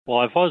Well,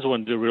 I've always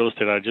wanted to do real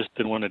estate. I just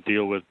didn't want to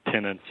deal with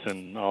tenants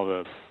and all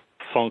the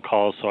phone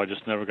calls, so I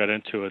just never got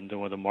into it. And then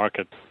when the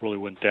market really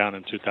went down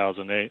in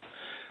 2008,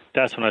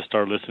 that's when I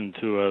started listening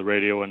to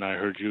radio, and I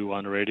heard you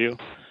on the radio.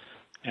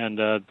 And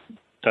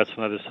that's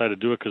when I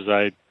decided to do it because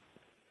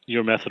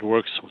your method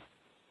works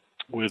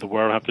with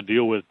where I don't have to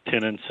deal with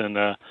tenants and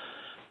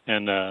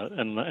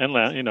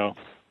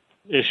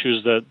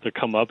issues that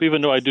come up,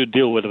 even though I do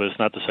deal with it, it's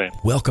not the same.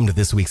 Welcome to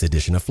this week's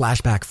edition of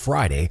Flashback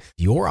Friday,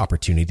 your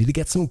opportunity to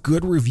get some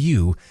good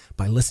review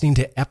by listening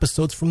to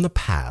episodes from the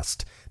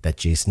past that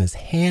Jason has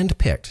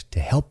handpicked to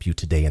help you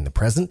today in the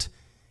present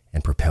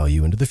and propel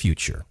you into the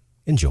future.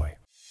 Enjoy.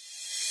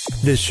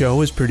 This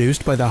show is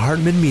produced by the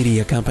Hartman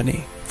Media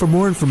Company. For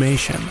more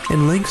information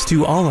and links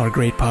to all our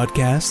great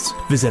podcasts,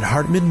 visit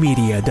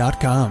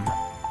hartmanmedia.com.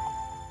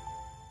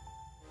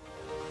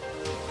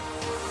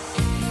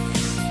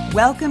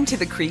 Welcome to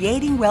the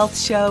Creating Wealth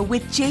Show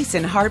with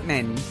Jason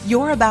Hartman.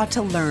 You're about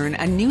to learn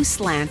a new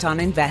slant on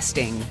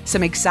investing,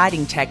 some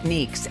exciting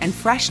techniques, and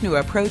fresh new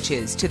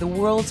approaches to the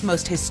world's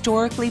most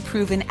historically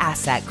proven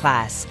asset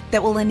class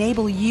that will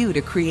enable you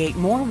to create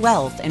more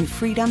wealth and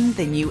freedom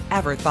than you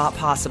ever thought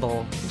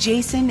possible.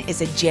 Jason is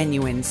a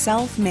genuine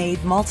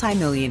self-made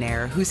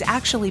multimillionaire who's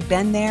actually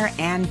been there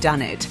and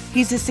done it.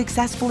 He's a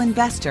successful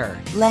investor,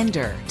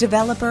 lender,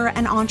 developer,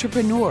 and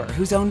entrepreneur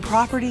who's owned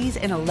properties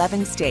in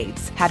 11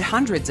 states, had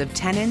hundreds of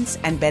tenants,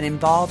 and been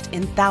involved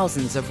in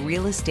thousands of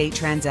real estate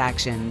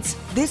transactions.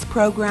 This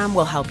program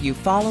will help you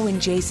follow in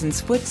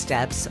Jason's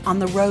footsteps on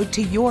the road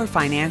to your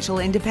financial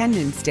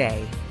independence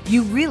day.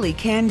 You really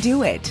can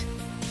do it.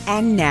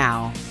 And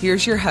now,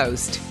 here's your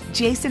host,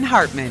 Jason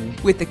Hartman,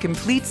 with the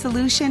complete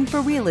solution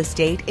for real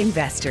estate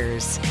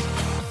investors.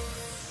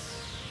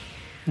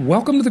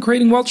 Welcome to the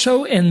Creating Wealth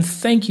Show, and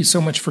thank you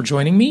so much for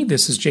joining me.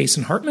 This is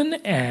Jason Hartman,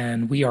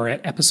 and we are at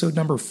episode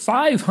number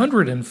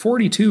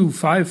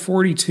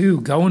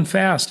 542, going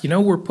fast. You know,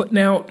 we're putting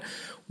out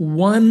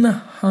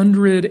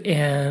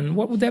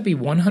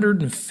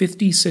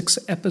 156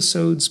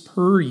 episodes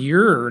per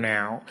year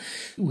now.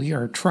 We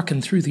are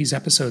trucking through these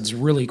episodes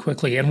really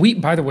quickly.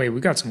 And by the way, we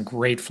got some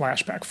great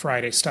Flashback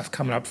Friday stuff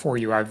coming up for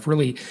you. I've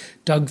really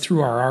dug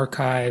through our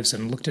archives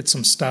and looked at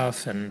some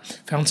stuff and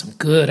found some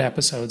good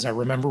episodes. I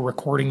remember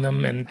recording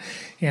them, and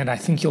I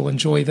think you'll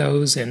enjoy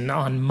those. And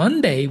on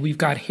Monday, we've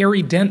got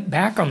Harry Dent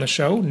back on the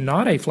show,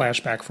 not a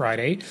Flashback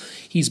Friday.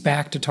 He's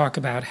back to talk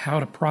about how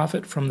to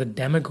profit from the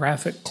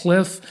demographic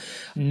cliff.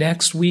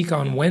 Next week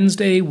on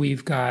Wednesday,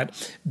 we've got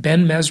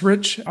Ben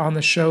Mesrich on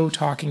the show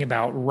talking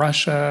about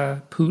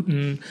Russia,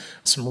 Putin,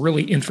 some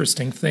really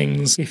interesting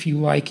things. If you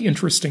like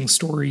interesting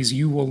stories,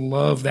 you will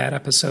love that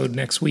episode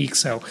next week.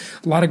 So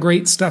a lot of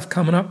great stuff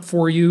coming up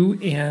for you.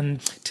 And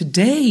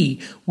today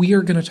we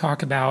are going to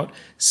talk about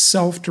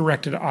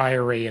self-directed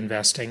IRA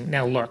investing.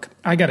 Now, look,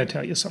 I got to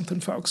tell you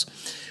something, folks.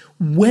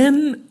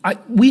 When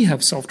we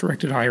have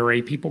self-directed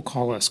IRA, people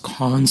call us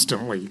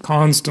constantly,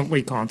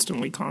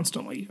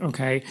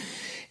 okay?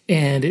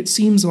 And it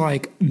seems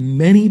like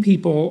many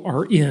people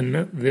are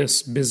in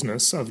this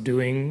business of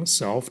doing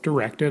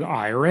self-directed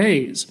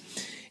IRAs.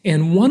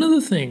 And one of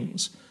the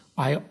things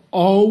I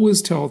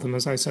always tell them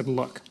is I said,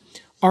 look,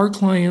 our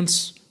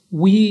clients,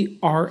 we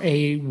are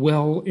a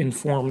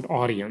well-informed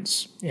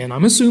audience. And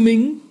I'm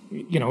assuming,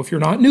 you know, if you're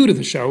not new to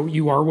the show,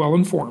 you are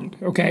well-informed,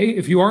 okay?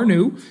 If you are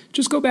new,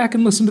 just go back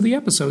and listen to the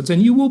episodes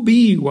and you will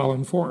be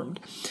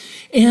well-informed.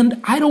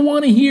 And I don't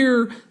want to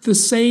hear the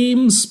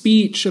same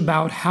speech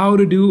about how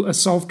to do a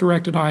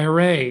self-directed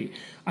IRA.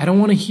 I don't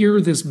want to hear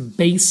this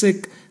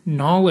basic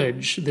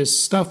knowledge, this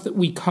stuff that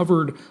we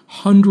covered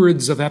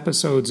hundreds of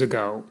episodes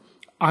ago.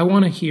 I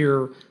want to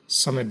hear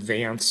some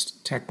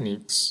advanced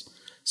techniques,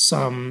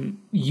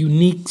 some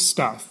unique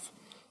stuff,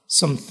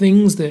 some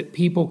things that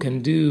people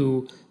can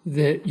do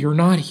that you're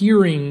not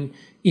hearing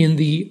in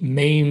the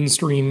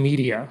mainstream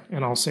media,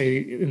 and I'll say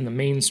in the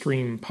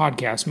mainstream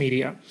podcast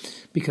media,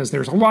 because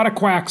there's a lot of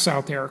quacks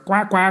out there.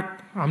 Quack,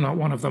 quack. I'm not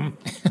one of them,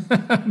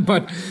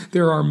 but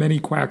there are many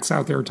quacks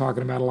out there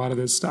talking about a lot of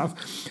this stuff.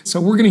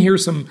 So we're going to hear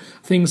some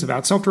things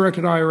about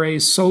self-directed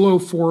IRAs, solo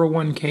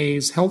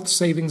 401ks, health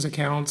savings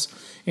accounts,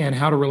 and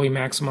how to really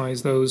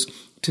maximize those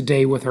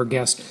today with our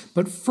guest.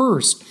 But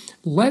first,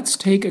 let's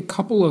take a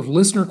couple of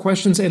listener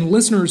questions. And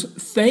listeners,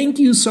 thank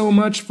you so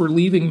much for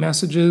leaving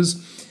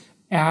messages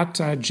at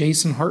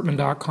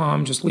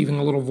jasonhartman.com, just leaving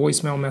a little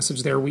voicemail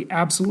message there. We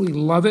absolutely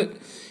love it,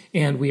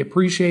 and we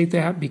appreciate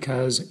that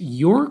because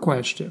your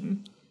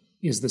question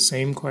is the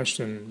same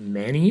question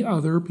many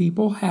other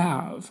people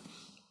have.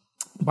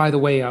 By the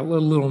way, a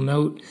little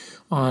note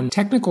on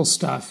technical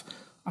stuff.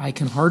 I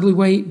can hardly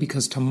wait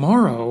because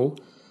tomorrow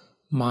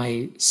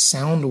my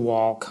sound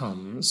wall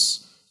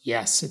comes.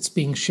 Yes, it's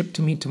being shipped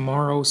to me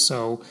tomorrow,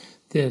 so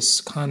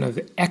this kind of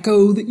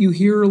echo that you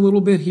hear a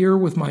little bit here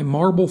with my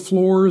marble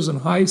floors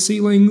and high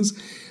ceilings,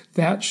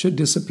 that should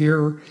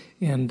disappear,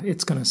 and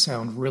it's going to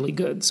sound really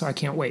good, so I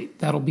can't wait.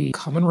 That'll be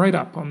coming right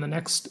up on the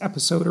next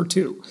episode or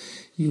two.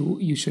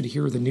 You should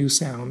hear the new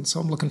sound, so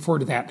I'm looking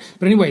forward to that.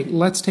 But anyway,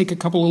 let's take a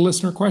couple of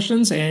listener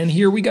questions, and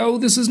here we go.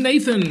 This is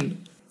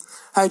Nathan.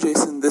 Hi,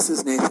 Jason. This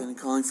is Nathan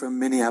calling from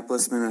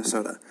Minneapolis,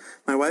 Minnesota.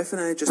 My wife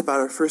and I just bought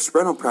our first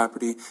rental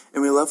property,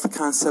 and we love the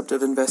concept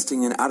of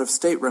investing in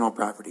out-of-state rental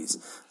properties.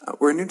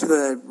 We're new to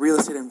the real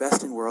estate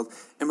investing world,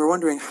 and we're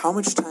wondering how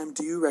much time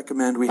do you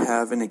recommend we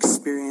have in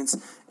experience,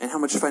 and how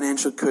much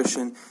financial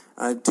cushion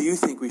do you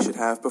think we should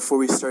have before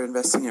we start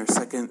investing in our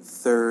second,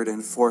 third,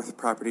 and fourth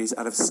properties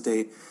out of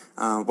state,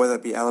 whether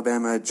it be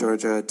Alabama,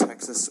 Georgia,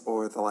 Texas,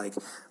 or the like.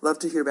 Love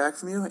to hear back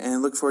from you,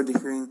 and look forward to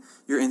hearing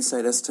your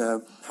insight as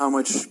to how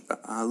much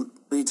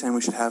lead time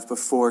we should have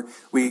before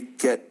we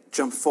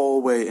jump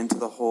full way into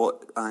the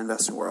whole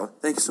investing world.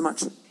 Thank you so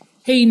much.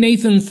 Hey,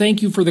 Nathan,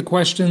 thank you for the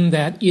question.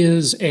 That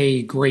is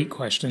a great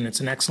question. It's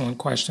an excellent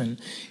question.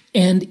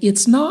 And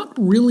it's not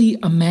really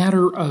a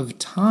matter of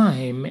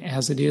time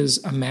as it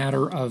is a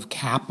matter of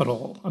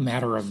capital, a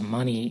matter of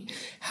money.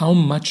 How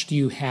much do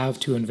you have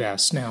to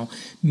invest? Now,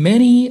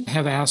 many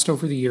have asked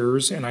over the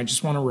years, and I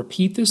just want to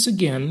repeat this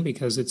again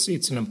because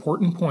it's an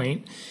important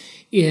point,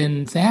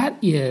 and that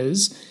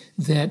is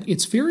that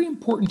it's very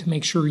important to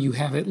make sure you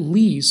have at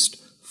least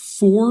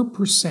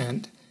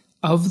 4%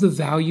 of the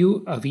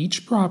value of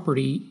each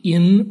property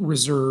in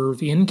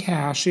reserve, in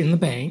cash, in the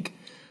bank.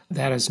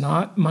 That is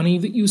not money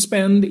that you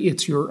spend,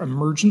 it's your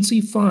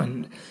emergency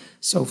fund.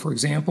 So, for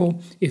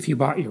example, if you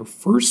bought your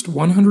first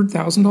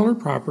 $100,000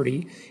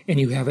 property and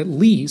you have at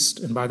least,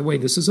 and by the way,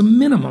 this is a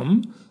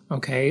minimum,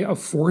 okay, of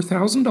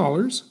 $4,000,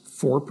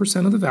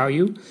 4% of the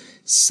value,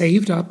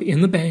 saved up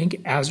in the bank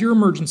as your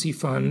emergency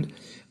fund,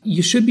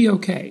 you should be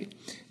okay.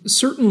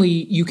 Certainly,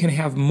 you can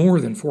have more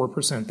than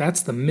 4%.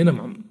 That's the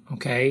minimum,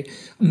 okay?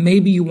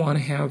 Maybe you want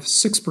to have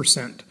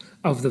 6%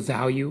 of the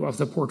value of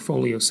the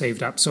portfolio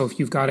saved up. So if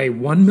you've got a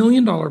 $1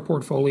 million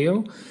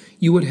portfolio,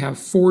 you would have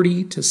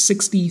 $40,000 to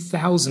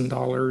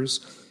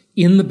 $60,000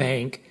 in the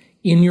bank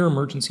in your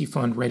emergency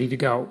fund ready to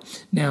go.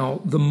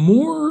 Now, the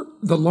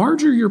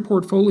larger your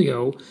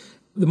portfolio,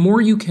 the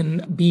more you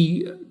can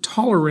be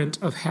tolerant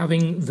of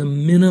having the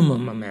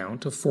minimum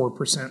amount of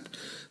 4%.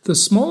 The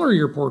smaller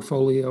your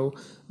portfolio,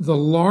 the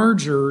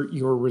larger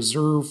your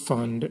reserve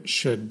fund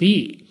should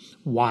be.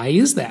 Why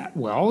is that?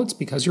 Well, it's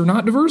because you're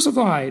not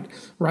diversified,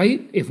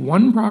 right? If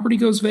one property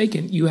goes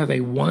vacant, you have a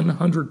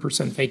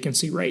 100%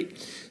 vacancy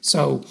rate.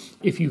 So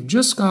if you've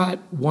just got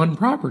one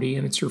property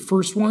and it's your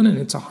first one and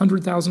it's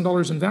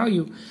 $100,000 in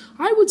value,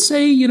 I would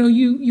say,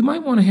 you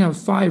might want to have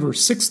 $5,000 or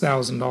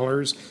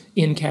 $6,000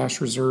 in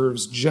cash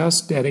reserves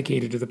just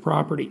dedicated to the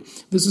property.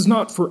 This is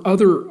not for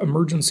other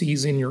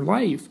emergencies in your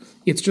life.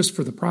 It's just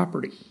for the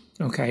property.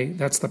 Okay,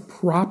 that's the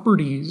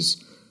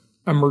property's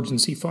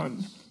emergency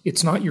fund.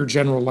 It's not your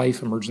general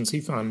life emergency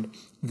fund.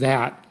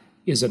 That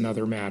is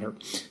another matter.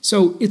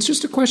 So it's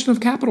just a question of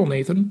capital,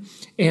 Nathan.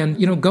 And,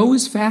 go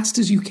as fast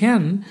as you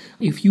can.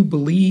 If you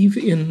believe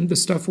in the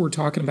stuff we're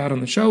talking about on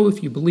the show,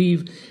 if you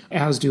believe,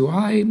 as do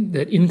I,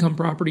 that income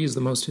property is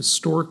the most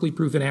historically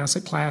proven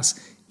asset class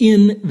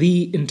in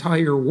the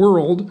entire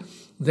world,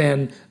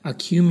 then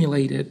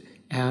accumulate it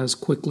as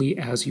quickly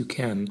as you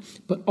can,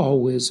 but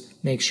always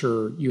make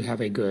sure you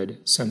have a good,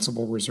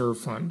 sensible reserve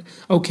fund.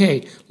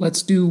 Okay,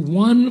 let's do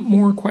one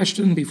more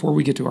question before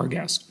we get to our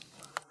guest.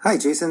 Hi,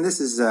 Jason. This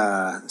is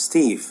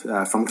Steve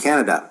from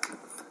Canada.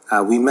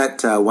 We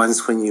met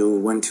once when you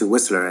went to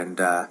Whistler, and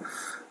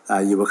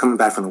you were coming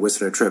back from the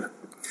Whistler trip.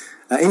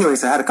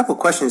 Anyways, I had a couple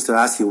of questions to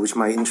ask you, which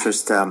might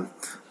interest the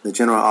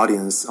general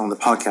audience on the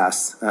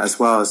podcast, as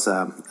well as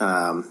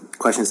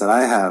questions that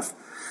I have.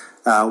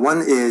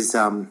 One is...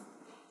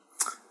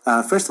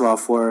 first of all,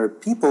 for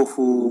people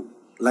who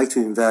like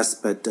to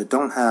invest but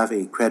don't have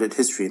a credit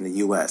history in the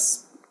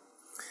U.S.,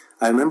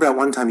 I remember at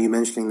one time you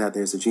mentioning that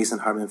there's a Jason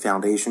Hartman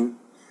Foundation,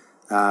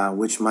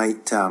 which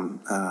might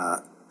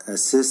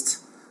assist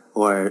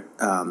or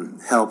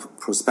help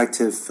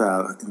prospective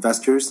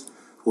investors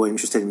who are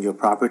interested in your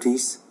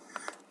properties.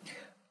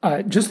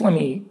 Just let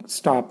me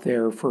stop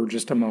there for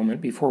just a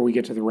moment before we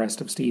get to the rest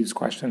of Steve's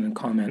question and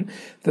comment.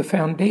 The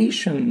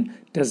foundation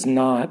does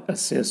not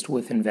assist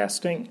with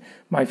investing.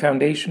 My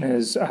foundation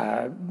is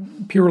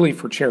purely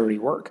for charity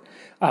work.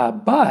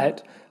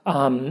 But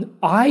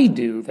I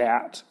do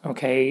that,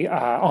 okay,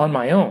 on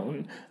my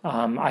own.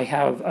 I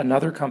have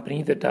another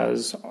company that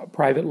does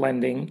private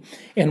lending,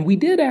 and we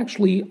did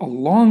actually a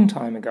long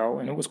time ago,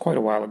 and it was quite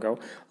a while ago,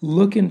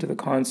 look into the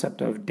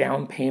concept of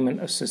down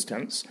payment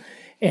assistance.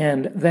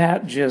 And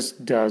that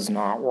just does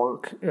not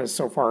work,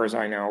 so far as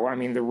I know. I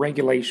mean, the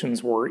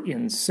regulations were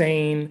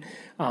insane.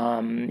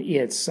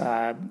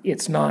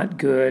 It's not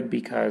good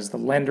because the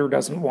lender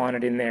doesn't want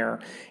it in there.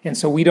 And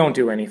so we don't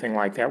do anything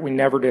like that. We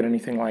never did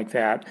anything like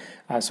that.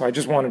 So I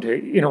just wanted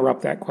to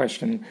interrupt that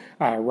question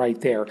right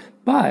there.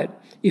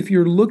 But if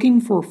you're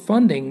looking for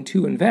funding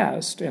to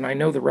invest, and I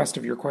know the rest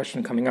of your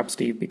question coming up,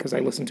 Steve, because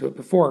I listened to it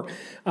before,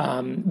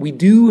 we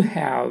do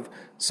have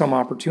some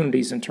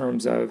opportunities in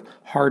terms of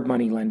hard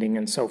money lending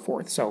and so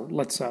forth. So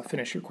let's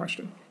finish your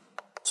question.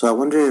 So I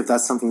wonder if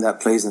that's something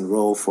that plays a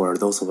role for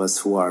those of us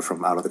who are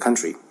from out of the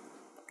country.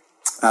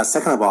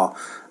 Second of all,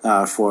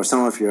 for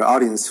some of your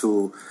audience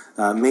who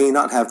may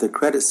not have the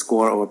credit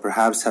score or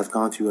perhaps have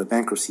gone through a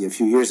bankruptcy a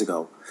few years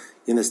ago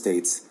in the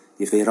States,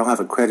 if they don't have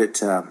a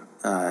credit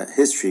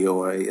history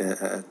or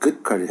a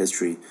good credit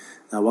history,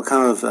 what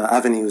kind of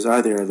avenues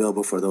are there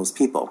available for those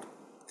people?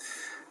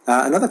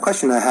 Another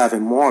question I have,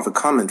 and more of a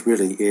comment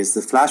really, is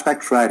the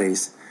Flashback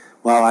Fridays.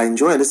 While I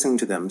enjoy listening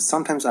to them,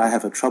 sometimes I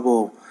have a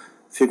trouble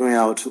figuring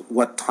out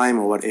what time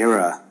or what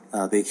era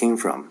they came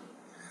from.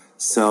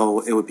 So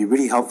it would be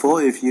really helpful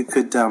if you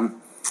could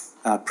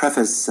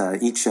preface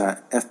each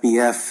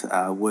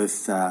FBF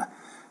with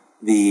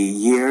the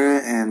year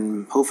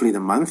and hopefully the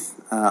month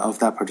of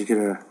that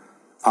particular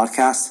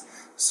podcast,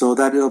 so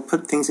that it'll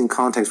put things in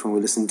context when we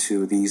listen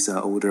to these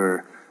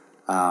older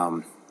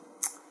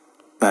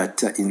but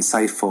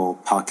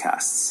insightful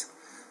podcasts.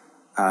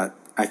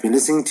 I've been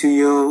listening to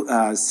you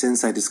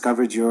since I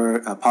discovered your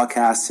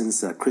podcast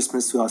since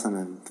Christmas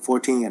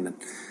 2014, and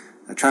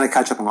trying to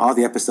catch up on all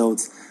the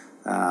episodes.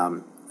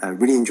 I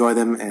really enjoy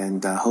them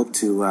and hope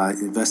to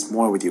invest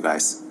more with you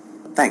guys.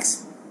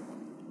 Thanks.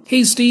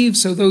 Hey, Steve.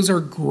 So those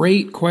are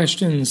great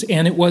questions,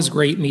 and it was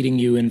great meeting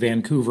you in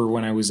Vancouver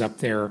when I was up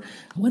there.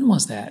 When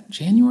was that?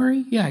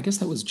 January? Yeah, I guess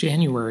that was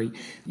January.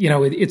 You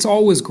know, it's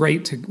always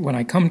great to, when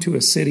I come to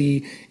a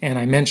city, and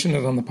I mention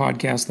it on the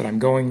podcast that I'm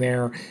going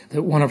there,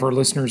 that one of our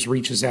listeners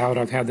reaches out.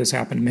 I've had this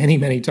happen many,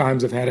 many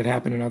times. I've had it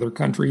happen in other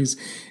countries.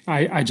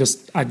 I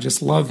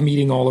just love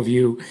meeting all of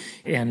you.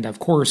 And of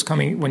course,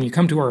 when you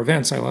come to our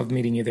events, I love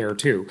meeting you there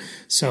too.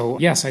 So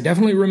yes, I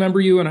definitely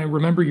remember you, and I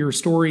remember your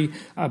story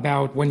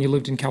about when you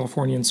lived in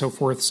California and so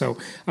forth. So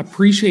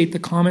appreciate the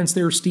comments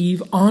there,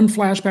 Steve. On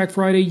Flashback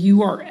Friday,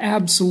 you are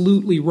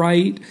absolutely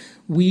right.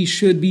 We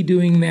should be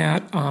doing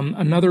that.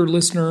 Another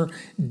listener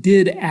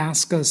did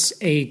ask us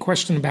a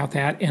question about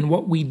that, and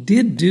what we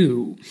did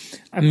do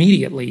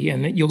immediately,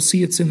 and you'll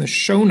see it's in the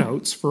show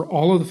notes for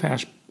all of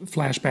the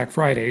Flashback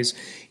Fridays,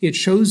 it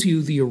shows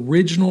you the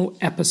original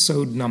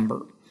episode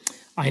number.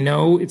 I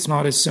know it's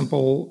not as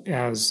simple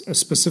as a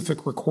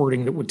specific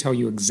recording that would tell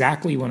you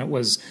exactly when it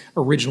was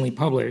originally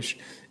published,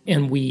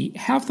 and we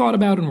have thought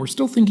about and we're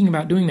still thinking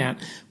about doing that.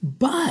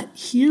 But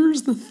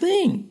here's the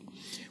thing.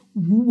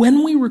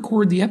 When we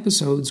record the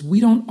episodes, we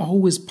don't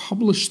always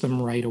publish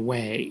them right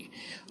away.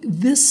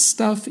 This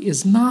stuff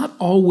is not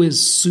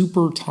always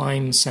super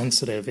time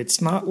sensitive.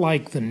 It's not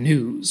like the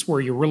news where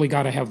you really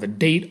got to have the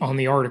date on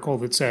the article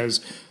that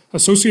says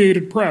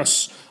Associated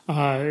Press,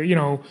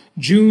 June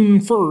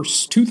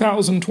 1st,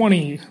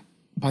 2020.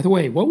 By the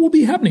way, what will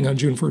be happening on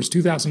June 1st,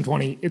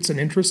 2020? It's an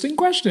interesting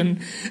question.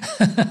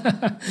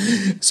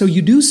 So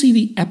you do see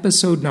the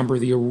episode number,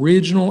 the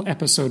original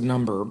episode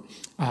number,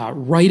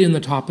 right in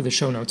the top of the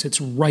show notes. It's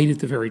right at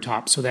the very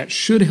top. So that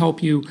should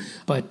help you.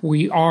 But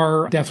we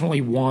are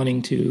definitely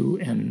wanting to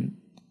and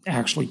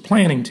actually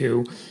planning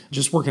to,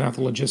 just working out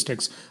the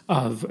logistics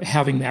of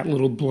having that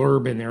little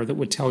blurb in there that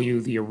would tell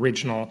you the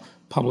original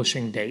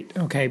publishing date.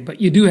 Okay, but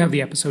you do have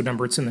the episode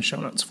number. It's in the show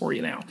notes for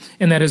you now.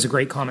 And that is a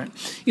great comment.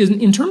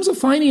 In terms of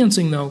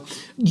financing, though,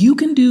 you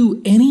can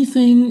do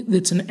anything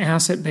that's an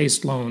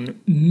asset-based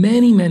loan.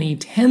 Many, many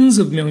tens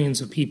of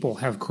millions of people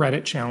have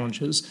credit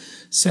challenges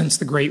since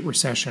the Great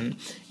Recession.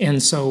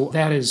 And so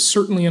that is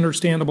certainly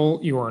understandable.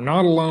 You are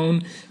not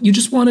alone. You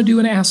just want to do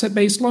an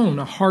asset-based loan,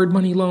 a hard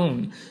money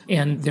loan.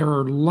 And there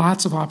are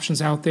lots of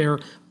options out there.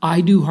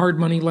 I do hard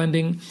money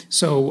lending,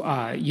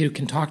 so you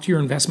can talk to your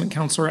investment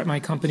counselor at my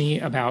company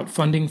about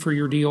funding for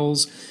your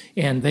deals,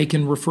 and they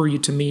can refer you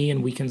to me,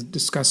 and we can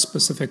discuss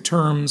specific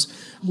terms.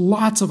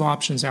 Lots of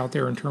options out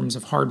there in terms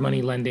of hard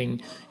money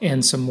lending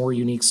and some more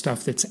unique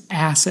stuff that's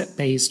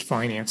asset-based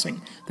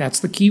financing. That's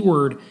the key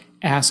word,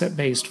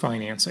 asset-based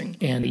financing,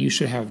 and you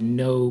should have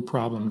no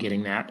problem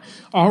getting that.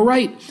 All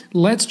right,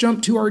 let's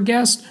jump to our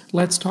guest.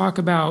 Let's talk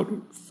about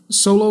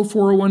solo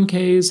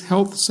 401ks,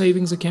 health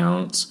savings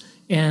accounts,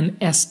 and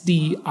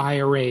SD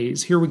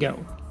IRAs. Here we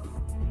go.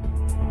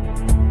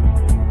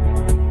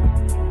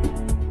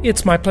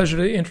 It's my pleasure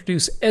to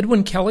introduce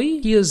Edwin Kelly.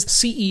 He is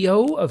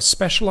CEO of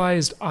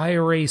Specialized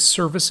IRA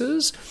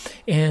Services,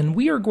 and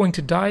we are going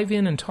to dive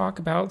in and talk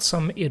about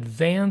some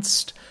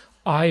advanced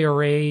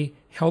IRA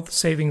health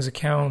savings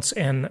accounts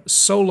and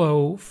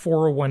solo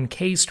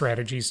 401k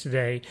strategies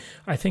today.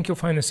 I think you'll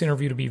find this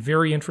interview to be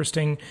very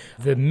interesting.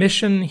 The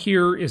mission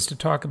here is to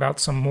talk about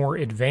some more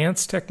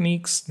advanced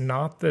techniques,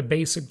 not the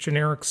basic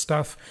generic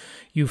stuff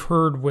you've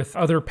heard with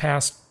other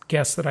past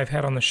guests that I've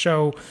had on the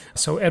show.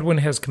 So Edwin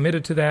has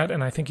committed to that,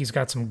 and I think he's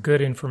got some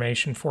good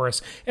information for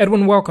us.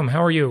 Edwin, welcome.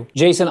 How are you?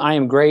 Jason, I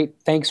am great.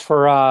 Thanks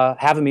for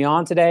having me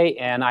on today,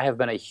 and I have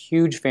been a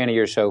huge fan of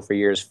your show for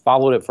years,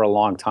 followed it for a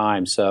long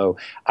time, so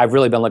I've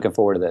really been looking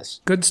forward to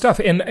this. Good stuff.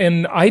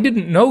 And I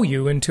didn't know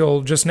you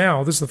until just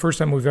now. This is the first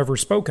time we've ever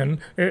spoken,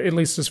 at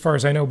least as far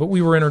as I know, but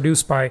we were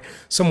introduced by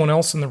someone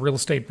else in the real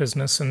estate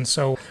business, and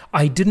so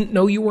I didn't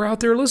know you were out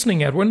there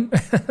listening, Edwin.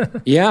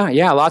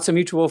 Yeah, lots of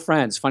mutual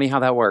friends. Funny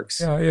how that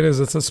works. Yeah, it is.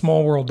 It's a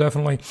small world,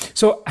 definitely.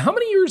 So how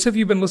many years have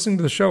you been listening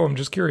to the show? I'm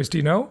just curious. Do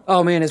you know?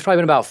 Oh, man, it's probably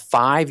been about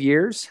 5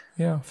 years.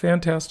 Yeah,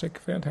 fantastic.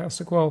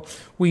 Well,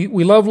 we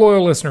love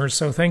loyal listeners,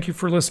 so thank you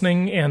for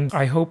listening, and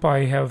I hope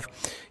I have,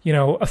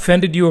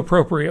 offended you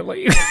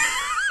appropriately.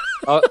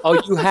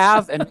 You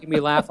have, and made me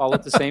laugh all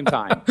at the same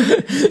time.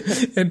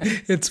 And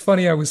it's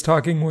funny. I was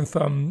talking with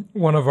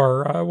one of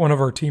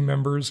our team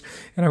members,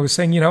 and I was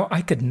saying,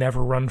 I could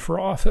never run for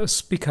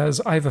office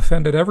because I've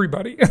offended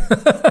everybody.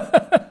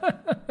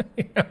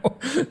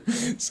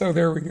 So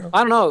there we go. I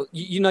don't know.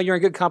 You're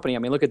in good company. I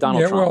mean, look at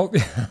Donald Trump.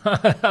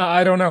 Well,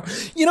 I don't know.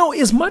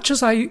 As much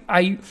as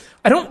I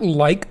don't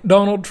like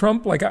Donald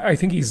Trump, like I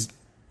think he's,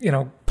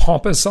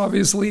 pompous,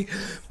 obviously,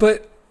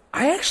 but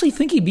I actually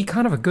think he'd be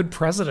kind of a good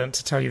president,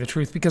 to tell you the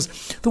truth, because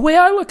the way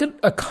I look at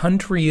a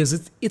country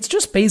is it's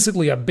just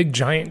basically a big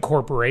giant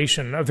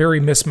corporation, a very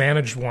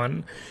mismanaged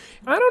one.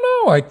 I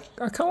don't know. I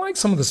kind of like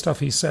some of the stuff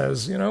he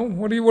says.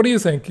 What do you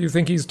think? You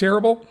think he's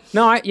terrible?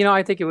 No,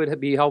 I think it would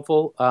be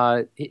helpful.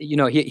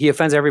 He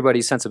offends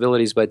everybody's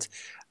sensibilities, but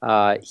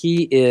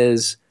he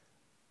is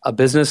a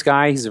business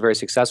guy. He's a very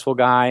successful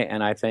guy,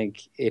 and I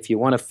think if you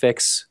want to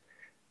fix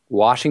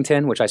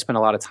Washington, which I spend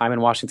a lot of time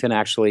in Washington,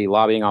 actually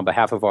lobbying on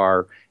behalf of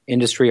our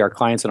industry, our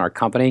clients, and our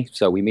company.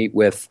 So we meet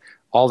with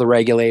all the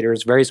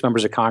regulators, various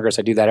members of Congress.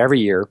 I do that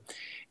every year,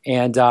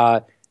 and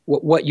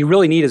what you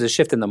really need is a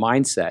shift in the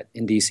mindset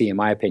in DC, in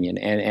my opinion.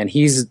 And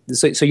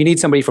so you need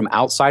somebody from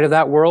outside of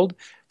that world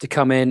to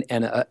come in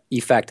and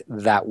effect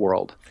that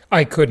world.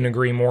 I couldn't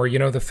agree more.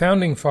 The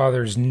founding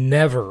fathers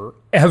never,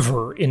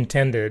 ever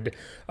intended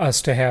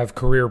us to have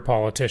career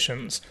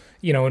politicians.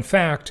 In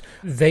fact,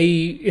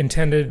 they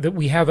intended that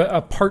we have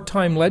a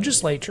part-time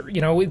legislature.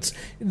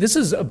 This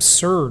is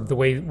absurd, the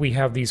way we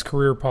have these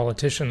career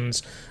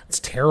politicians. It's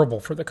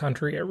terrible for the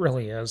country. It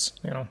really is.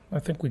 I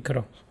think we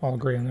could all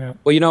agree on that.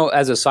 Well,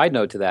 as a side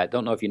note to that,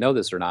 don't know if you know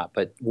this or not,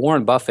 but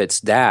Warren Buffett's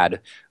dad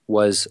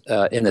was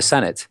in the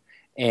Senate,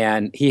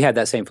 and he had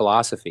that same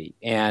philosophy.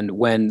 And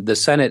when the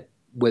Senate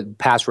would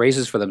pass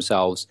raises for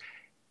themselves,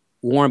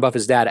 Warren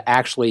Buffett's dad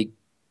actually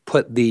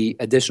put the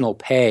additional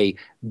pay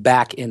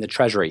back in the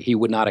Treasury. He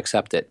would not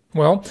accept it.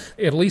 Well,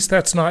 at least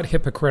that's not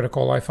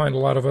hypocritical. I find a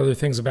lot of other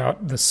things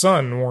about the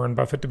son, Warren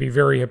Buffett, to be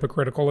very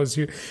hypocritical,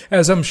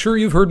 as I'm sure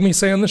you've heard me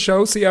say on the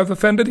show. See, I've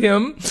offended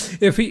him.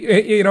 If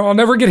he, I'll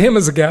never get him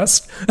as a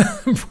guest,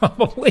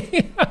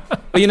 probably.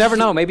 But you never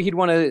know. Maybe he'd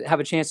want to have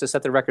a chance to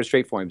set the record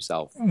straight for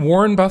himself.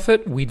 Warren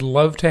Buffett, we'd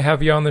love to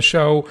have you on the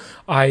show.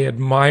 I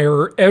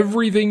admire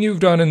everything you've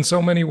done in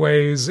so many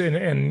ways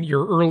in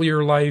your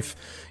earlier life.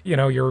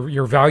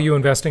 Your value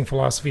investing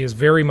philosophy is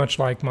very much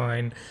like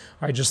mine.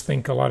 I just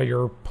think a lot of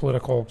your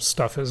political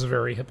stuff is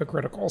very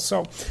hypocritical.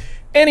 So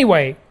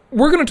anyway,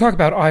 we're going to talk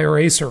about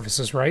IRA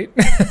services, right?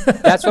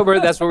 That's what we're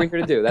here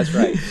to do. That's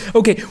right.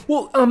 Okay.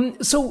 Well,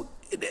 so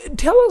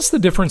tell us the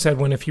difference,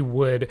 Edwin, if you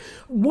would.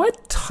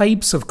 What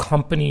types of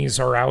companies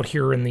are out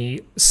here in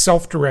the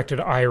self-directed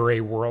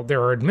IRA world?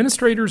 There are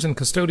administrators and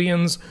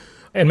custodians,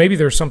 and maybe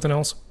there's something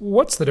else.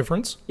 What's the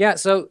difference? Yeah,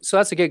 so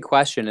that's a good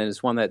question, and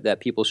it's one that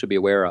people should be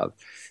aware of.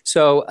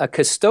 So a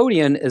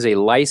custodian is a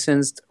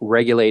licensed,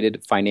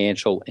 regulated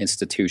financial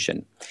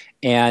institution.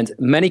 And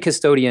many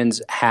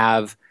custodians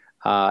have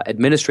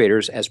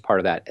administrators as part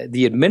of that.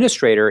 The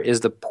administrator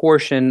is the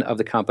portion of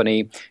the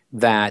company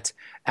that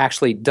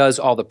actually does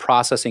all the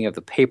processing of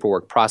the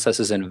paperwork,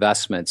 processes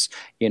investments,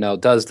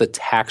 does the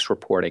tax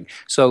reporting.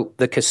 So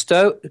the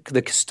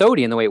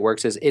custodian, the way it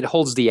works is it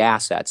holds the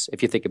assets,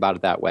 if you think about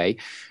it that way.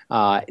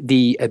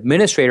 The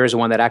administrator is the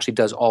one that actually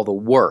does all the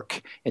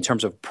work in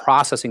terms of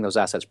processing those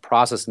assets,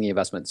 processing the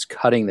investments,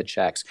 cutting the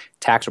checks,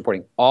 tax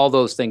reporting, all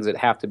those things that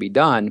have to be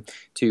done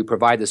to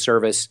provide the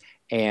service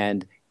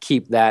and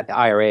keep that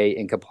IRA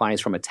in compliance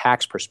from a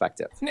tax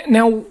perspective.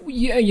 Now,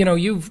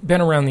 you've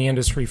been around the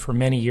industry for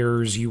many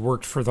years. You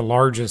worked for the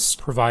largest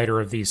provider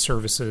of these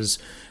services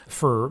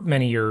for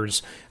many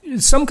years.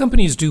 Some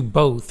companies do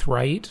both,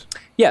 right?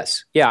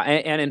 Yes. Yeah.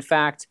 And in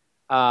fact,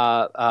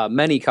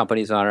 many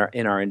companies in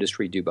our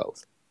industry do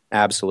both.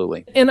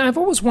 Absolutely. And I've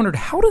always wondered,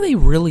 how do they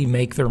really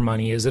make their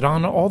money? Is it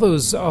on all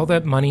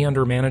that money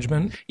under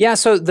management? Yeah,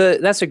 so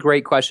that's a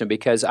great question,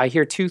 because I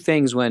hear two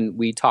things when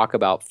we talk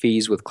about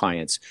fees with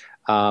clients.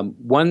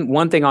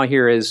 One thing I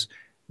hear is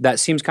that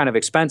seems kind of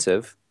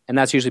expensive, and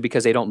that's usually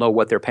because they don't know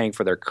what they're paying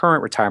for their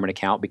current retirement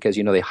account, because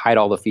they hide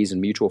all the fees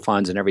in mutual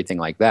funds and everything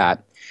like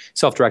that.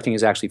 Self-directing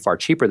is actually far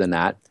cheaper than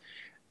that,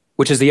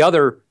 which is the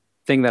other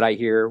thing that I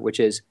hear, which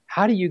is,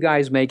 how do you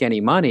guys make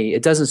any money?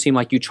 It doesn't seem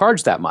like you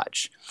charge that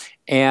much.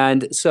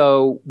 And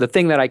so the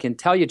thing that I can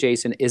tell you,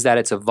 Jason, is that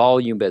it's a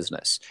volume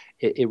business.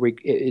 It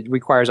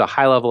requires a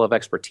high level of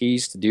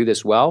expertise to do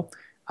this well,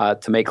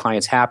 to make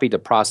clients happy, to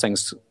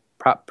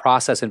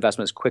process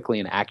investments quickly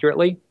and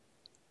accurately.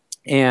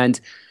 And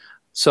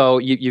so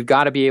you've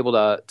got to be able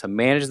to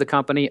manage the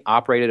company,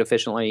 operate it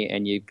efficiently,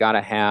 and you've got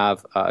to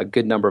have a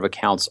good number of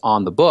accounts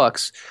on the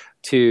books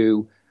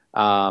to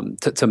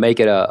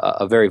make it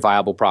a very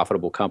viable,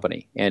 profitable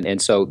company.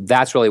 And so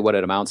that's really what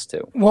it amounts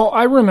to. Well,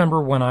 I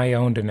remember when I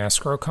owned an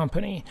escrow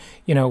company,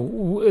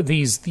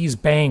 these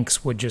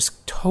banks would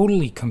just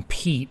totally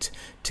compete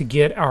to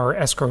get our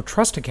escrow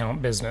trust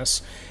account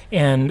business.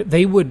 And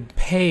they would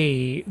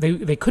pay,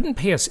 they couldn't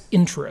pay us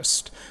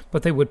interest,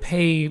 but they would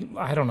pay,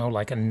 I don't know,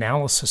 like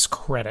analysis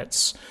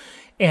credits.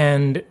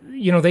 and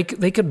they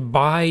could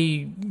buy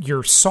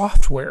your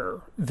software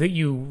that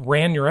you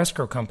ran your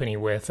escrow company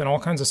with and all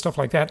kinds of stuff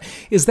like that.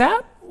 Is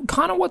that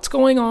kind of what's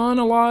going on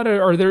a lot?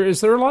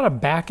 Is there a lot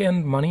of back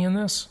end money in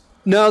this?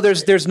 No,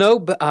 there's no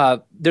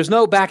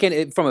back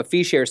end from a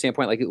fee share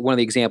standpoint. Like one of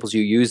the examples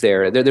you use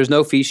there's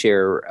no fee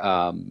share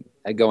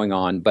going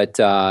on, but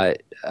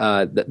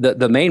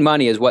the main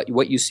money is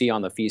what you see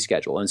on the fee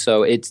schedule, and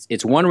so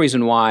it's one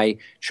reason why,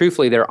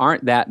 truthfully, there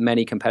aren't that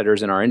many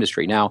competitors in our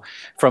industry. Now,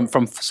 from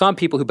some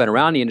people who've been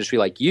around the industry,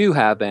 like you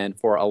have been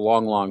for a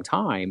long, long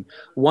time,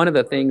 one of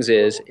the things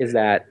is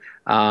that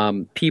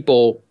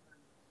people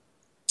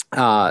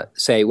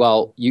say,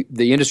 well,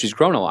 the industry's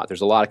grown a lot.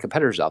 There's a lot of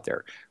competitors out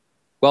there.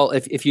 Well,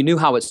 if you knew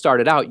how it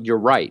started out, you're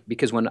right.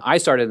 Because when I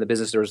started in the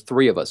business, there was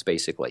 3 of us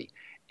basically.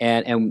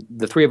 And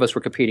the 3 of us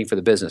were competing for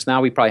the business. Now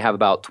we probably have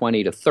about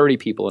 20 to 30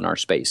 people in our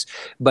space.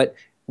 But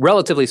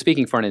relatively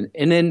speaking, for an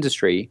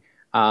industry,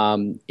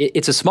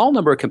 it's a small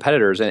number of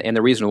competitors. And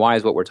the reason why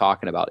is what we're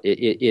talking about.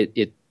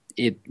 It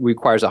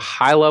requires a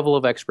high level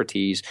of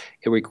expertise.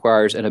 It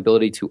requires an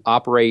ability to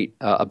operate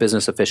a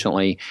business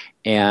efficiently.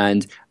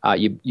 And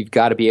you've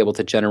got to be able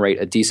to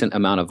generate a decent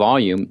amount of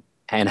volume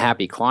and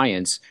happy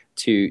clients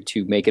to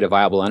make it a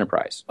viable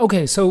enterprise.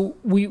 Okay, so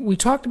we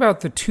talked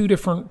about the 2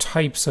 different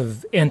types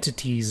of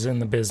entities in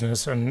the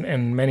business,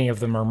 and many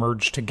of them are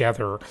merged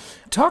together.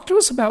 Talk to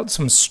us about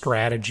some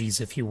strategies,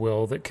 if you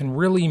will, that can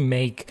really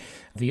make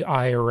the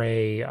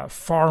IRA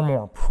far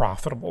more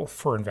profitable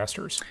for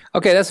investors.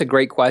 Okay, that's a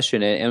great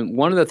question. And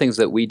one of the things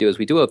that we do is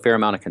we do a fair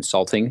amount of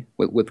consulting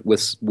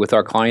with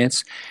our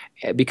clients,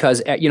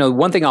 because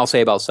one thing I'll say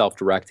about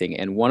self-directing,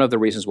 and one of the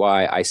reasons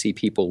why I see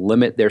people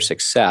limit their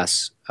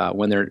success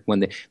when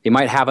they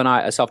might have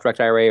a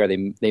self-directed IRA, or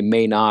they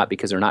may not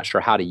because they're not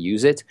sure how to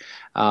use it.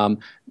 The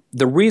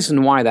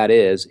reason why that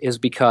is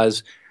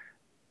because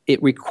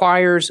it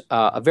requires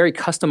a very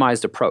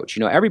customized approach.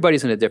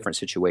 Everybody's in a different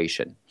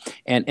situation.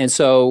 And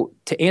so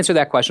to answer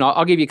that question,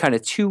 I'll give you kind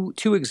of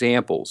two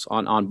examples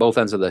on both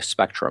ends of the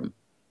spectrum,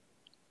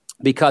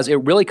 because it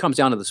really comes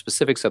down to the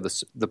specifics of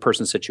the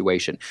person's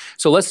situation.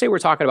 So let's say we're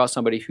talking about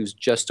somebody who's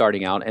just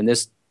starting out, and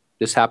this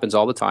happens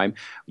all the time.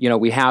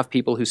 We have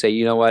people who say,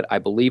 you know what, I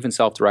believe in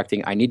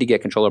self-directing. I need to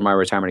get control of my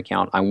retirement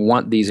account. I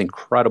want these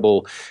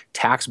incredible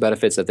tax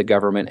benefits that the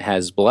government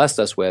has blessed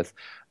us with.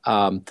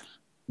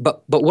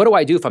 But what do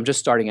I do if I'm just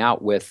starting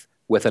out with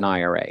an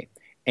IRA?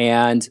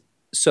 And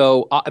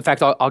so, in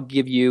fact, I'll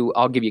give you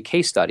a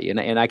case study,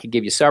 and I could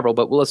give you several,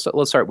 but let's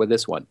start with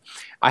this one.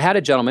 I had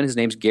a gentleman, his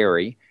name's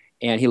Gary,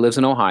 and he lives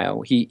in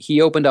Ohio.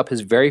 He opened up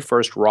his very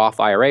first Roth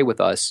IRA with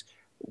us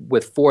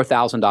with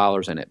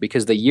 $4,000 in it,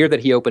 because the year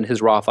that he opened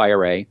his Roth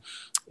IRA,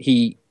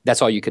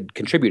 that's all you could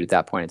contribute at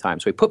that point in time.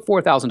 So he put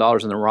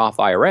 $4,000 in the Roth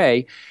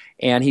IRA,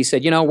 and he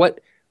said,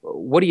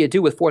 what do you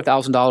do with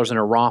 $4,000 in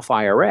a Roth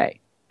IRA?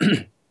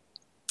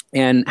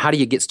 And how do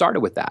you get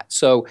started with that?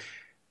 So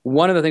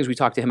one of the things we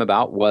talked to him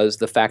about was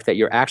the fact that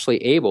you're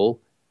actually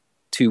able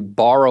to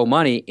borrow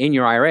money in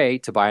your IRA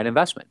to buy an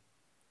investment.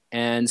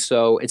 And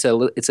so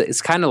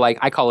it's kind of like,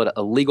 I call it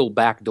a legal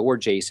backdoor,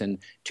 Jason,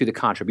 to the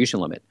contribution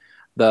limit.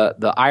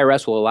 The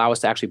IRS will allow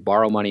us to actually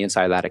borrow money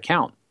inside of that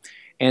account.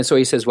 And so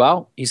he says,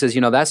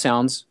 that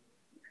sounds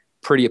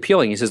pretty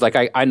appealing. He says,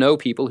 I know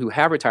people who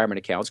have retirement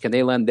accounts. Can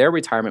they lend their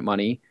retirement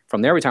money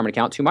from their retirement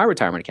account to my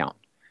retirement account?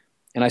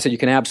 And I said, you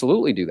can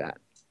absolutely do that.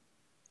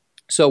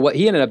 So what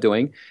he ended up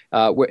doing,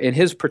 in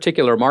his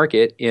particular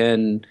market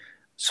in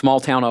small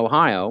town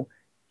Ohio,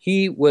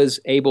 he was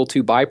able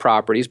to buy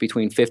properties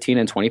between $15,000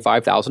 and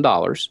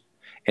 $25,000.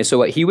 And so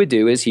what he would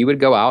do is he would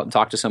go out and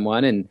talk to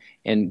someone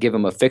and give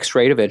them a fixed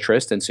rate of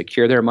interest and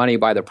secure their money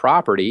by the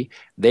property.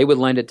 They would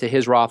lend it to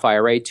his Roth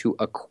IRA to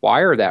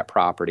acquire that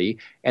property,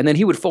 and then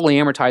he would fully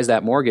amortize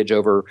that mortgage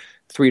over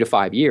 3 to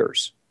 5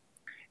 years.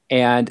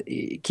 And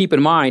keep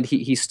in mind,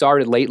 he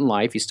started late in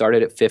life. He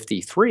started at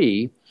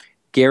 53.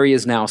 Gary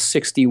is now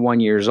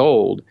 61 years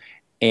old,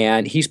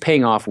 and he's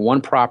paying off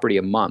one property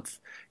a month.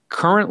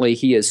 Currently,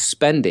 he is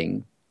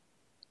spending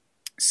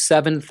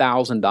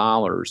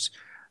 $7,000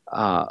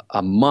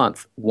 a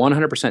month,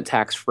 100%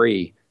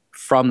 tax-free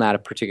from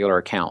that particular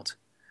account.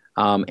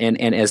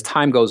 And as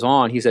time goes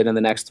on, he said in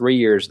the next 3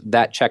 years,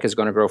 that check is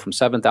going to grow from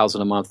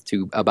 $7,000 a month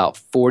to about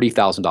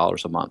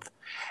 $40,000 a month.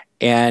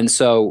 And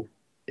so,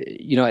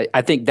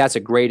 I think that's a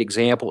great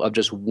example of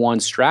just one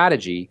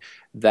strategy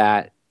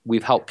that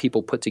we've helped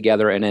people put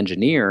together and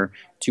engineer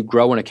to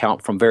grow an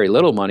account from very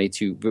little money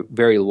to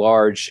very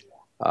large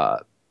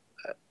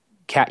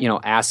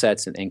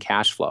assets and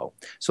cash flow.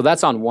 So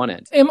that's on one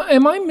end.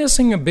 Am I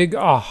missing a big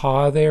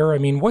aha there? I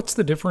mean, what's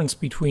the difference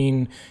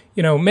between,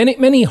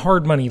 many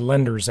hard money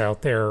lenders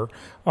out there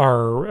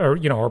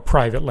are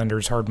private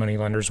lenders, hard money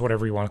lenders,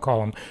 whatever you want to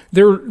call them.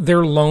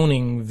 They're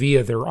loaning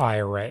via their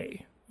IRA.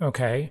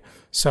 Okay.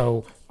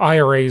 So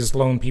IRAs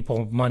loan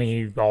people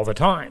money all the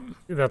time.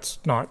 That's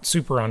not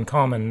super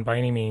uncommon by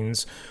any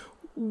means.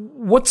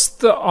 what's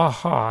the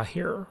aha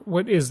here?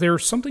 What is there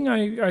something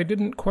I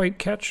didn't quite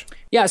catch?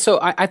 Yeah, so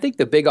I think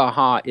the big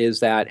aha is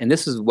that, and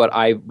this is what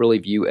I really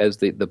view as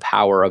the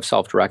power of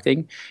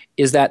self-directing,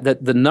 is that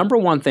the number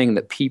one thing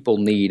that people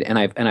need, and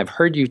I've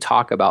heard you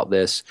talk about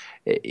this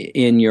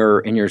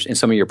in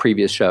some of your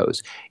previous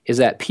shows, is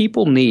that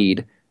people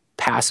need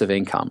passive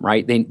income,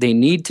 right? They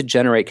need to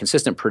generate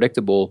consistent,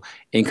 predictable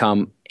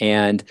income,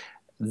 and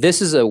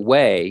this is a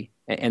way,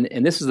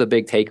 and this is the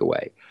big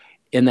takeaway,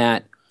 in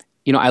that,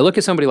 I look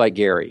at somebody like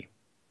Gary,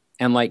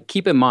 and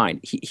keep in mind,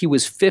 he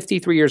was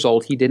 53 years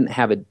old. He didn't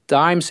have a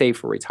dime saved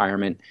for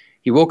retirement.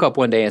 He woke up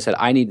one day and said,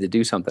 I need to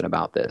do something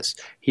about this.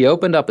 He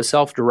opened up a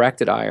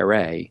self-directed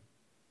IRA,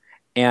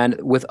 and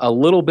with a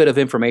little bit of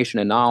information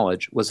and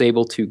knowledge, was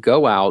able to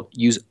go out,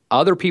 use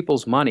other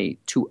people's money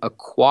to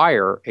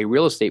acquire a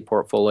real estate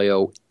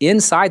portfolio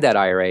inside that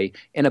IRA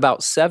in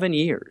about 7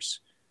 years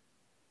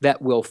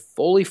that will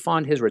fully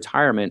fund his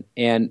retirement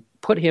and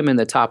put him in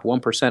the top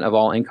 1% of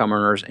all income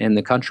earners in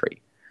the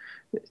country.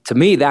 To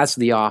me, that's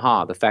the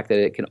aha, the fact that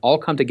it can all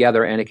come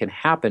together and it can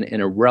happen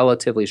in a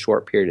relatively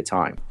short period of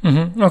time.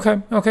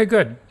 Mm-hmm. Okay,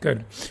 good.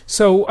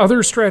 So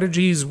other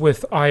strategies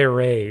with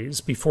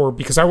IRAs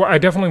because I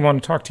definitely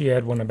want to talk to you,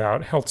 Edwin,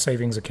 about health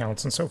savings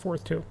accounts and so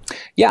forth too.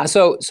 Yeah,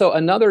 so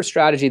another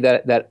strategy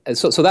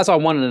so that's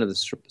on one end of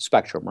the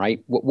spectrum,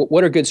 right?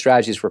 What are good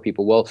strategies for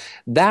people? Well,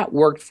 that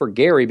worked for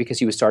Gary because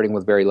he was starting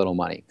with very little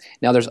money.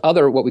 Now there's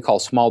other what we call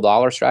small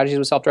dollar strategies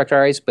with self-directed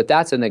IRAs, but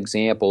that's an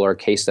example or a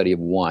case study of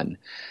one.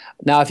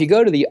 Now, if you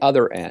go to the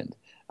other end,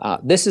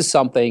 this is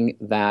something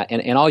that,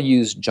 and I'll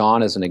use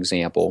John as an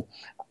example.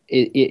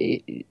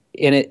 And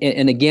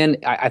again,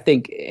 I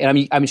think,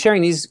 and I'm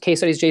sharing these case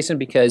studies, Jason,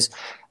 because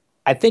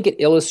I think it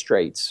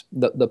illustrates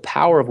the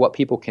power of what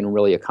people can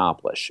really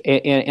accomplish.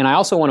 And I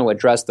also want to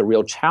address the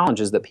real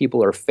challenges that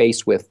people are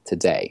faced with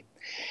today.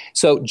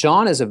 So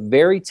John is a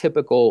very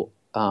typical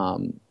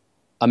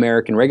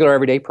American, regular,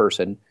 everyday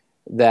person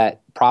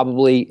that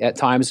probably at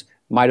times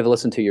might have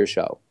listened to your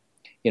show.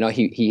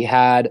 He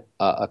had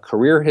a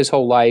career his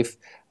whole life,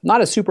 not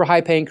a super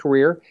high-paying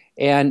career,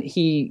 and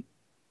he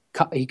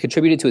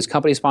contributed to his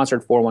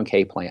company-sponsored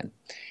 401k plan.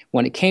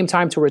 When it came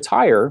time to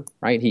retire,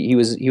 right, he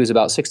was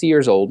about 60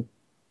 years old,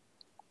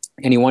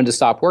 and he wanted to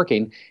stop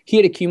working. He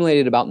had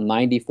accumulated about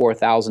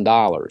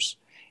 $94,000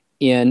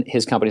 in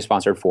his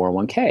company-sponsored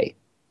 401k.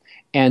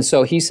 And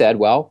so he said,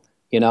 well,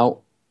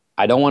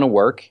 I don't want to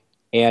work,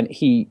 and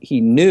he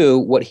knew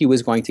what he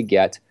was going to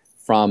get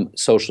from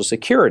Social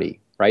Security,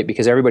 right?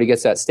 Because everybody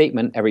gets that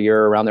statement every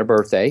year around their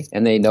birthday,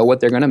 and they know what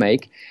they're going to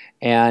make.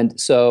 And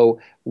so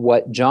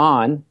what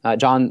John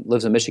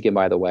lives in Michigan,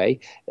 by the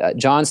way,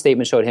 John's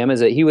statement showed him is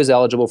that he was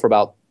eligible for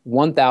about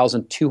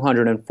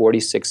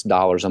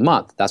 $1,246 a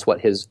month. That's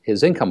what his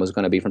income was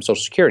going to be from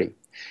Social Security.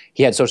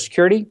 He had Social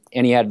Security,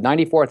 and he had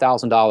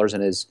 $94,000 in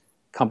his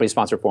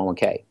company-sponsored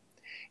 401k.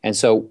 And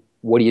so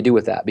what do you do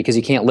with that? Because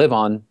he can't live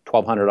on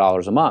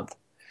 $1,200 a month.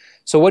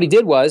 So what he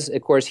did was, of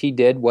course, he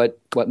did what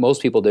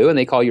most people do, and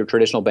they call your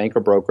traditional bank or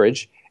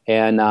brokerage.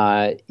 And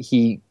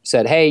he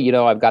said, hey,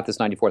 I've got this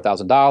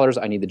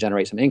 $94,000. I need to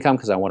generate some income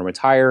because I want to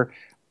retire.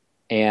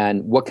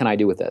 And what can I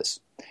do with this?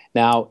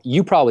 Now,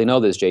 you probably know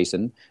this,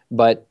 Jason,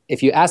 but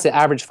if you ask the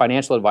average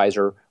financial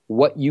advisor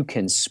what you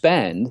can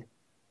spend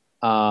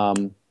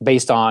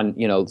based on,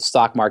 the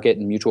stock market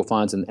and mutual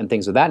funds and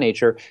things of that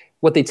nature,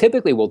 what they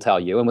typically will tell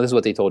you, and this is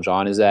what they told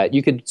John, is that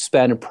you could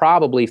spend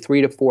probably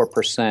 3 to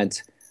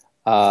 4%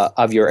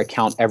 of your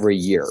account every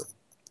year.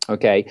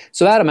 Okay,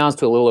 so that amounts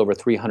to a little over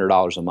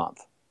 $300 a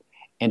month.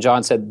 And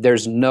John said,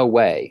 there's no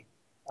way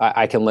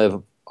I can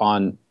live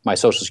on my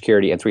Social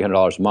Security and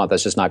 $300 a month.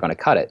 That's just not going to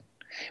cut it.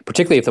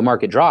 Particularly if the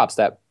market drops,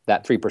 that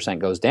 3%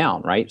 goes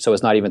down, right? So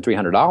it's not even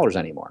 $300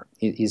 anymore.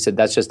 He said,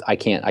 that's just, I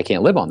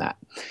can't live on that.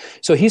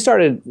 So he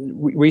started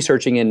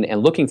researching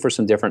and looking for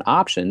some different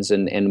options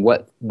and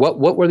what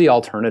were the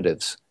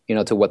alternatives,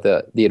 to what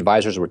the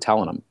advisors were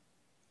telling him.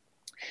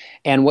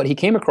 And what he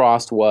came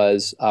across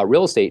was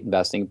real estate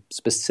investing,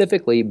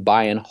 specifically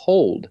buy and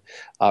hold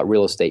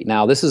real estate.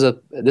 Now, this is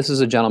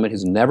a gentleman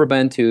who's never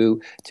been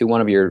to one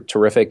of your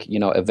terrific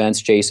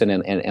events, Jason,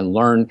 and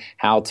learn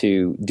how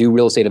to do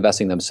real estate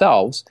investing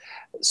themselves.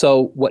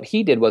 So what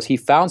he did was he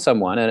found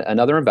someone,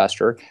 another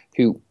investor,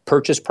 who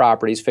purchased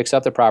properties, fixed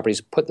up the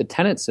properties, put the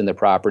tenants in the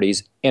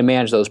properties, and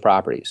managed those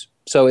properties.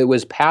 So it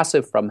was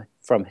passive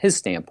from his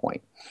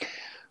standpoint.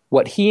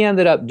 What he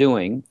ended up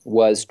doing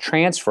was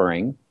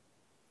transferring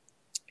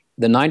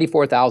the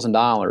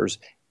 $94,000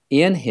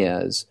 in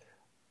his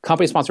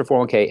company-sponsored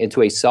 401k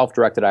into a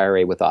self-directed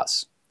IRA with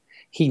us.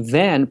 He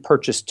then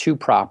purchased 2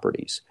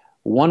 properties.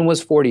 One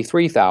was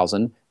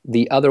 $43,000,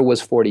 the other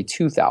was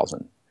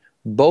 $42,000.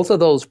 Both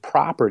of those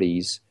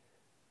properties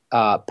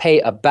pay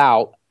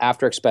about,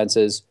 after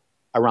expenses,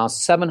 around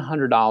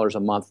 $700 a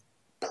month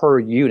per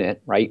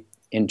unit, right,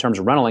 in terms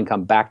of rental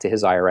income back to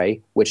his IRA,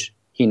 which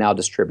he now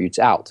distributes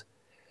out.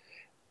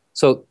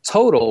 So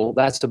total,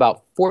 that's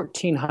about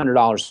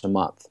 $1,400 a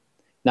month.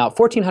 Now,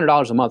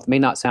 $1,400 a month may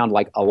not sound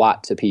like a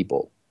lot to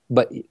people,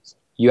 but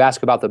you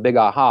ask about the big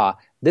aha.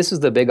 This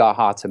is the big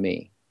aha to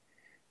me.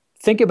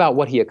 think about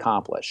what he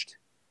accomplished.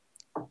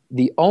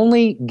 The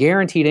only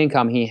guaranteed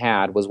income he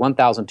had was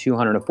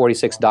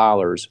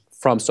 $1,246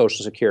 from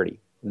Social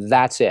Security.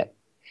 That's it.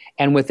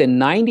 And within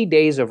 90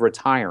 days of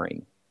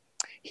retiring,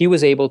 he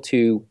was able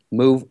to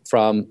move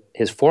from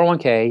his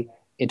 401k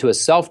into a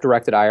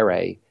self-directed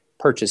IRA,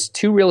 purchase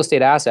 2 real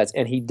estate assets,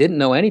 and he didn't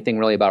know anything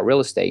really about real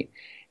estate,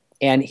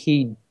 and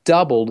he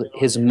doubled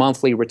his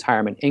monthly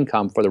retirement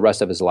income for the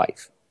rest of his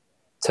life.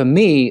 To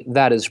me,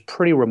 that is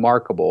pretty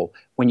remarkable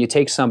when you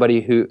take somebody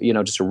who,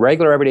 just a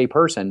regular everyday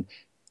person,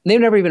 they've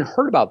never even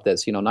heard about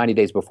this, 90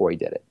 days before he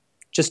did it.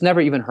 Just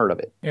never even heard of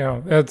it.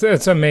 Yeah,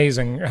 it's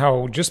amazing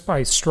how just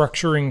by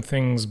structuring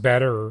things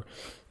better,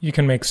 you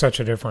can make such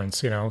a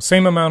difference,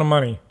 Same amount of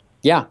money.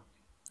 Yeah.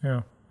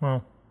 Yeah,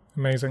 well,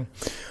 amazing.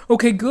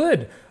 Okay,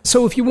 good.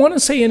 So if you want to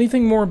say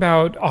anything more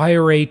about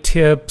IRA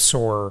tips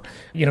or,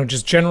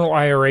 just general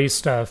IRA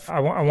stuff,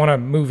 I want to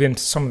move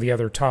into some of the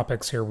other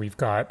topics here. We've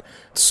got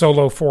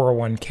solo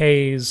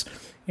 401ks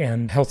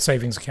and health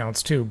savings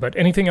accounts too. But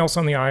anything else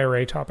on the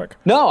IRA topic?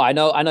 No, I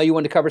know you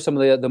want to cover some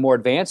of the more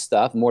advanced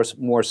stuff,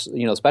 more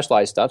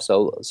specialized stuff.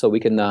 So we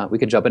can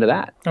jump into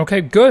that.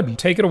 Okay, good.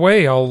 Take it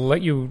away. I'll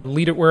let you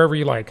lead it wherever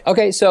you like.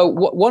 Okay, so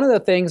one of the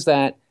things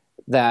that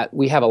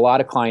we have a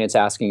lot of clients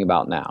asking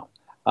about now,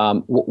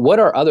 what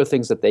are other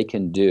things that they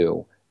can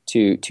do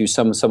to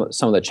some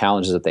of the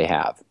challenges that they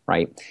have,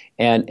 right?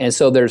 And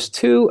so there's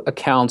 2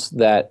 accounts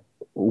that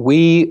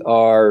we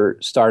are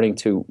starting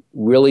to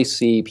really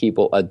see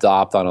people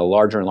adopt on a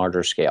larger and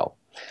larger scale.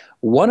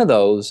 One of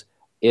those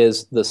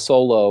is the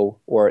solo,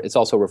 or it's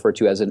also referred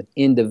to as an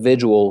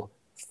individual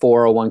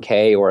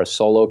 401k or a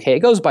solo K. It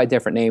goes by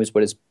different names,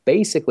 but it's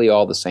basically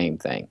all the same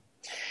thing.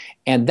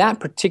 And that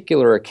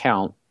particular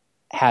account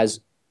has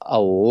a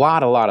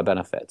lot of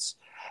benefits.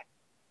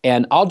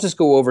 And I'll just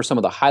go over some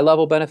of the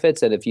high-level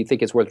benefits, and if you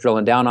think it's worth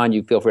drilling down on,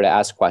 you feel free to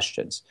ask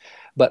questions.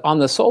 But on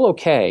the solo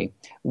K,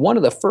 one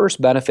of the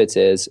first benefits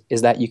is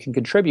that you can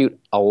contribute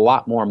a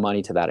lot more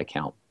money to that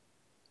account.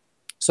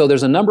 So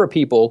there's a number of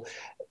people,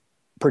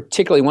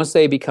 particularly once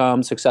they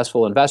become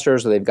successful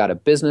investors or they've got a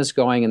business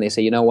going and they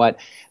say, you know what,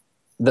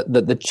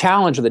 the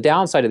challenge or the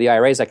downside of the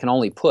IRA is I can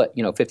only put,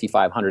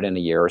 $5,500 in a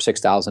year or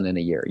 $6,000 in a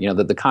year.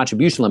 The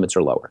contribution limits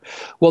are lower.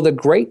 Well, the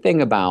great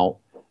thing about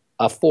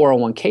a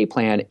 401k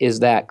plan is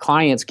that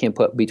clients can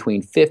put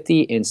between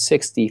 $50,000 and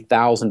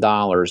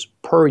 $60,000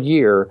 per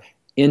year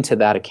into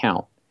that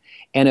account.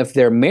 And if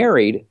they're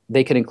married,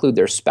 they can include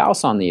their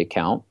spouse on the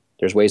account.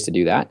 There's ways to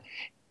do that.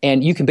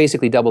 And you can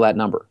basically double that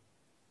number.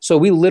 So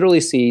we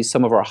literally see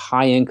some of our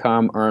high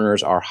income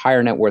earners, our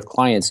higher net worth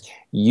clients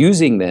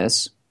using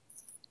this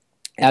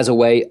as a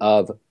way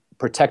of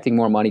protecting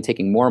more money,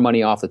 taking more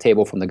money off the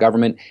table from the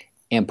government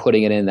and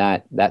putting it in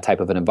that type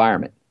of an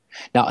environment.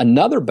 Now,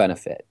 another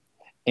benefit,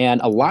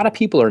 and a lot of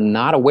people are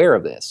not aware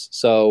of this,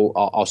 so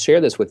I'll share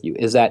this with you,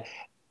 is that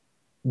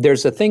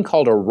there's a thing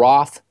called a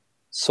Roth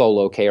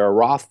solo K or a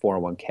Roth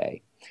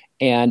 401k.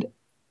 And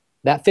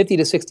that $50,000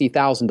 to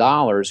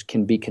 $60,000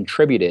 can be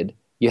contributed.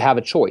 You have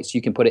a choice.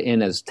 You can put it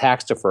in as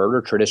tax deferred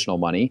or traditional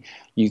money.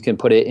 You can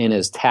put it in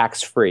as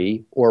tax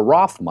free or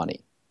Roth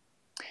money.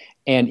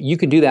 And you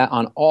can do that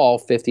on all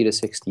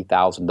 $50,000 to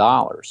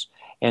 $60,000.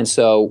 And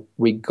so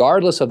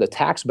regardless of the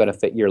tax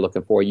benefit you're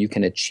looking for, you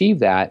can achieve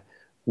that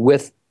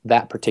with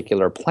that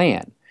particular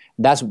plan.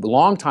 That's a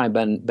long time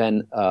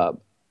been a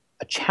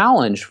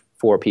challenge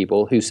for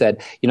people who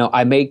said,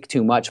 I make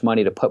too much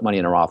money to put money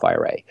in a Roth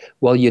IRA.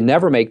 Well, you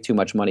never make too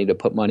much money to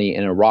put money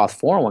in a Roth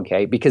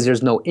 401k because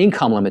there's no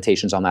income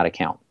limitations on that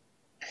account.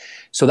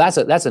 So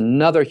that's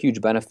another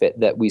huge benefit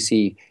that we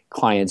see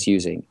clients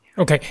using.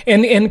 Okay,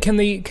 and can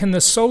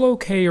the solo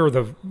K or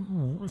the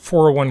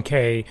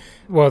 401k,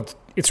 well,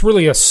 it's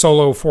really a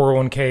solo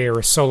 401k or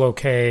a solo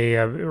K,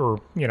 or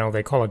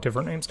they call it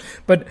different names,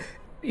 but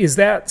is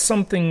that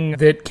something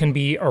that can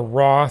be a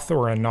Roth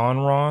or a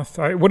non-Roth?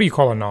 What do you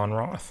call a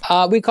non-Roth?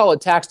 We call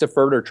it tax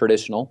deferred or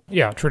traditional.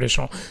 Yeah,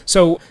 traditional.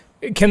 So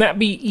can that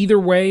be either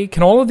way?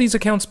 Can all of these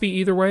accounts be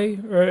either way?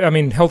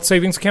 Health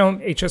savings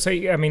account,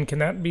 HSA, can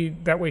that be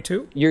that way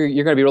too? You're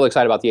going to be really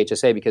excited about the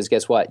HSA because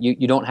guess what?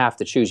 You don't have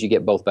to choose. You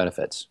get both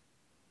benefits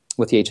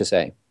with the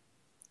HSA.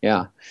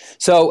 Yeah.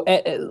 So,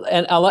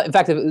 and in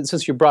fact,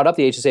 since you brought up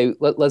the HSA,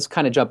 let's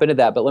kind of jump into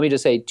that. But let me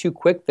just say 2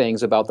 quick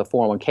things about the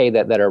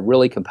 401k that are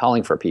really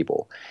compelling for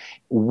people.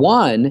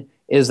 One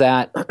is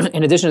that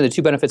in addition to the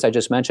 2 benefits I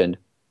just mentioned,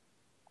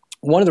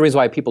 one of the reasons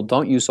why people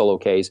don't use solo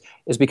Ks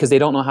is because they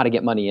don't know how to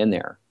get money in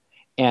there.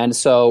 And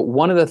so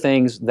one of the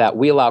things that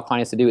we allow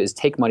clients to do is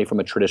take money from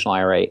a traditional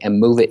IRA and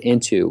move it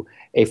into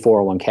a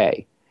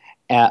 401k.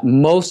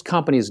 Most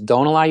companies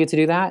don't allow you to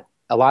do that.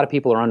 A lot of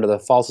people are under the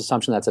false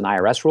assumption that's an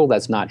IRS rule.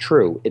 That's not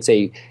true. It's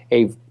a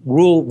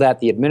rule that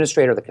the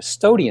administrator, the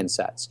custodian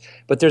sets.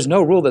 But there's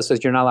no rule that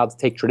says you're not allowed to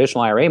take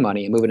traditional IRA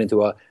money and move it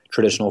into a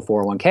traditional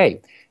 401k.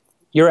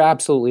 You're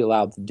absolutely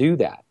allowed to do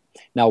that.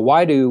 Now,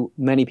 why do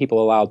many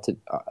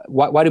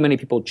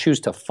people choose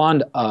to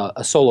fund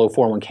a solo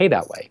 401k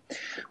that way?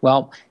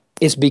 Well,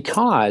 it's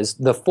because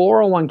the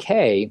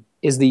 401k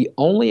is the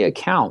only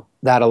account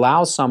that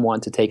allows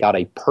someone to take out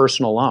a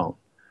personal loan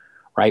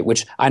right?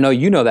 Which I know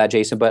you know that,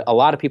 Jason, but a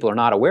lot of people are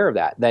not aware of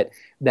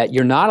that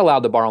you're not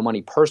allowed to borrow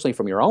money personally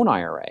from your own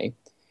IRA.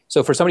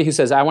 So for somebody who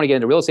says, I want to get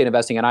into real estate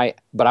investing,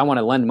 but I want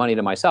to lend money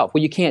to myself,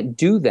 well, you can't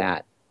do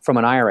that from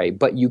an IRA,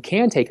 but you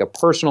can take a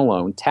personal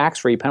loan,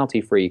 tax-free,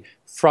 penalty-free,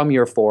 from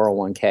your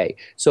 401k.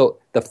 So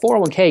the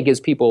 401k gives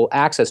people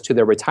access to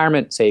their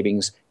retirement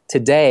savings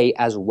today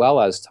as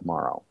well as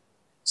tomorrow.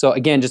 So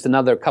again, just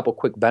another couple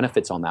quick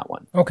benefits on that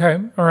one. Okay.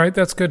 All right.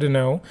 That's good to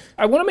know.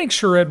 I want to make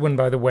sure, Edwin,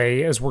 by the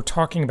way, as we're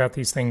talking about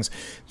these things,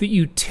 that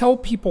you tell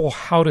people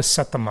how to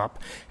set them up.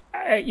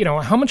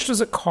 How much does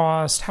it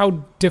cost?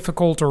 How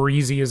difficult or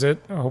easy is it?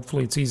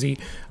 Hopefully it's easy.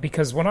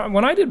 Because when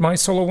I did my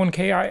solo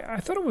 1K, I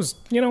thought it was,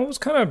 it was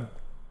kind of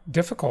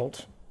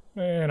difficult,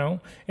 and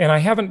I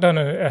haven't done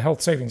a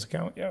health savings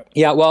account yet.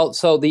 Yeah, well,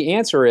 so the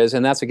answer is,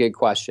 and that's a good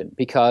question,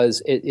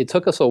 because it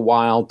took us a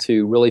while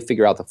to really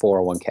figure out the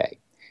 401k.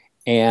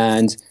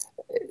 And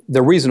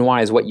the reason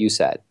why is what you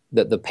said.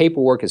 The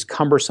paperwork is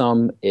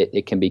cumbersome.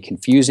 It can be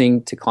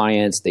confusing to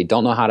clients. They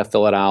don't know how to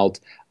fill it out.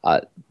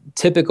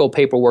 Typical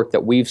paperwork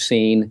that we've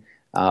seen,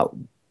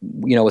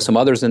 with some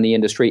others in the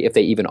industry, if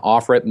they even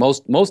offer it.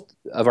 Most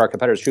of our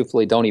competitors,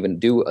 truthfully, don't even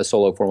do a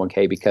solo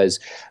 401k because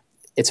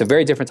it's a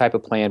very different type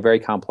of plan, very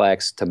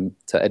complex to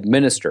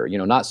administer.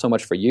 Not so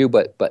much for you,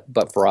 but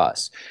for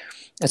us.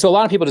 And so a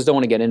lot of people just don't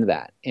want to get into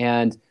that.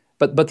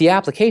 But the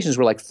applications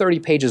were like 30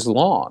 pages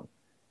long.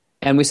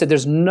 And we said,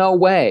 there's no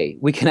way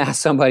we can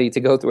ask somebody to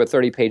go through a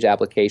 30-page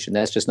application.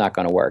 That's just not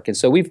going to work. And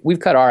so we've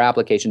cut our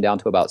application down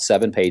to about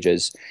 7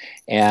 pages,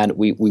 and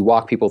we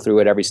walk people through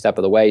it every step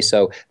of the way.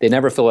 So they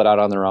never fill it out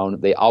on their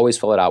own. They always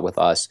fill it out with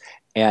us.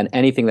 And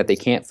anything that they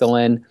can't fill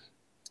in,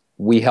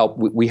 we help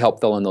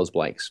fill in those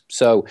blanks.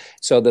 So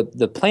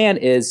the plan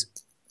is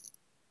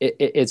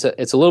it's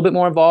a little bit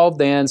more involved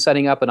than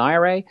setting up an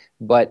IRA,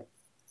 but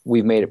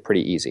we've made it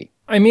pretty easy.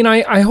 I mean,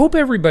 I hope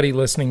everybody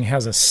listening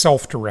has a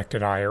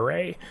self-directed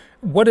IRA.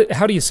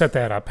 How do you set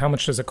that up? How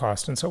much does it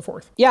cost and so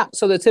forth? Yeah,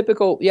 so the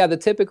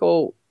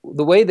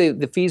way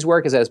the fees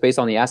work is that it's based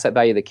on the asset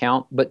value of the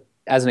account. But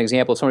as an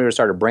example, if somebody were to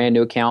start a brand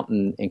new account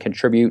and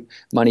contribute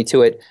money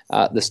to it,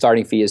 the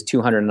starting fee is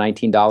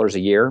 $219 a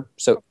year.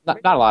 So not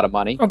a lot of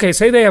money. Okay,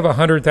 say they have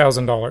 $100,000.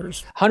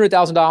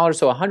 $100,000,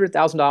 so a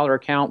 $100,000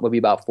 account would be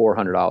about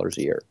 $400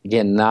 a year.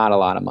 Again, not a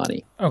lot of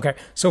money. Okay,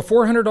 so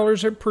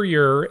 $400 per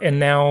year, and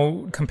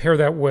now compare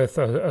that with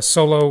a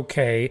solo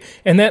K,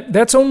 and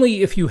that's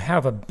only if you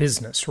have a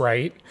business,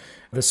 right?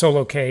 The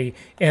solo K,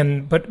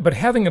 but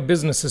having a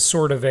business is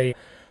sort of a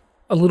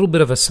little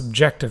bit of a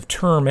subjective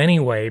term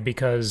anyway,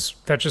 because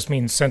that just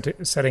means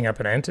setting up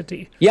an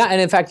entity. Yeah, and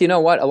in fact, you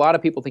know what? A lot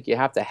of people think you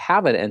have to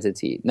have an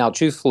entity. Now,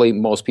 truthfully,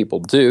 most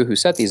people do who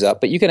set these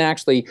up, but you can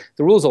actually,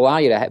 the rules allow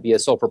you to be a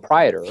sole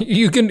proprietor.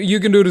 You can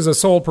do it as a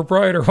sole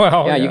proprietor.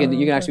 Wow. Yeah, you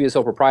can actually be a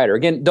sole proprietor.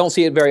 Again, don't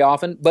see it very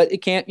often, but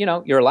it can't,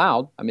 you're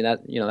allowed. I mean,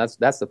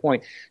 that's the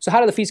point. So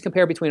how do the fees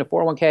compare between a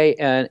 401k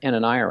and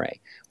an IRA?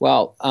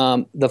 Well,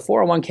 the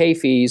 401k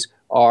fees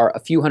are a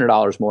few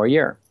 $100s more a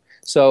year.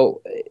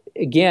 So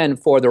again,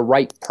 for the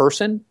right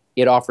person,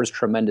 it offers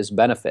tremendous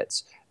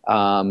benefits.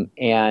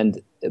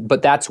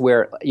 But that's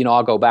where,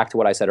 I'll go back to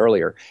what I said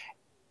earlier.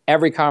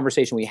 Every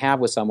conversation we have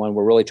with someone,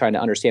 we're really trying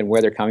to understand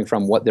where they're coming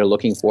from, what they're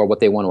looking for,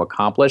 what they want to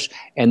accomplish.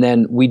 And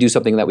then we do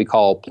something that we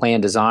call plan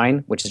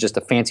design, which is just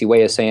a fancy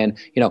way of saying,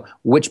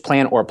 which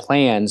plan or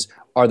plans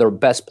are the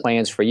best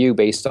plans for you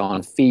based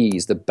on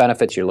fees, the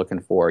benefits you're looking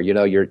for,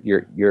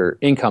 your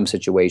income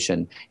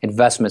situation,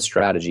 investment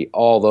strategy,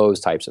 all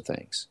those types of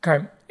things.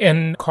 Okay.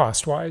 And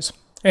cost-wise.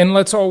 And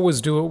let's always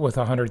do it with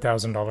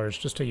 $100,000,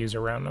 just to use a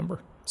round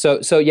number. So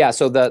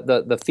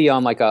the fee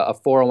on like a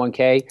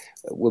 401k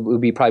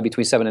would be probably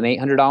between $700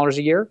 and $800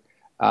 a year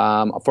for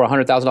a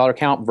 $100,000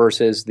 account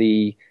versus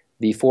the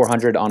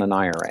 $400 on an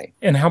IRA.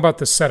 And how about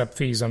the setup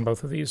fees on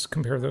both of these?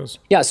 Compare those.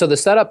 Yeah, so the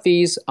setup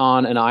fees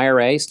on an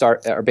IRA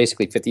are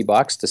basically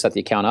 $50 to set the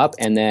account up,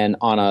 and then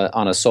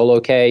on a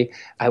solo K,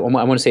 I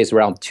want to say it's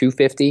around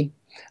 $250.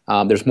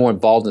 There's more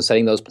involved in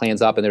setting those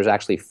plans up, and there's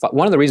actually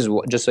one of the reasons,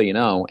 just so you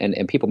know,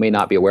 and people may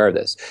not be aware of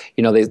this,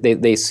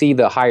 they see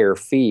the higher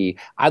fee.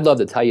 I'd love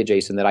to tell you,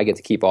 Jason, that I get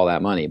to keep all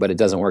that money, but it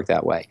doesn't work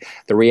that way.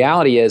 The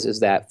reality is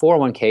that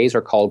 401ks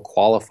are called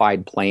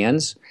qualified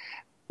plans.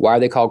 Why are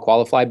they called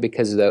qualified?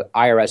 Because the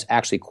IRS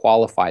actually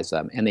qualifies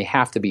them, and they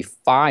have to be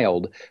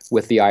filed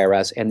with the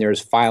IRS, and there's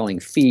filing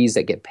fees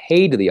that get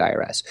paid to the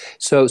IRS.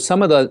 So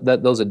some of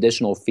those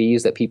additional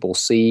fees that people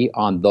see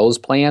on those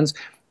plans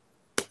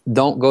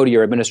don't go to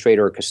your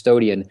administrator or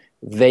custodian.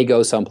 They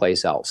go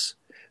someplace else.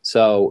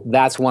 So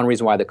that's one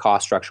reason why the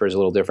cost structure is a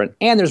little different.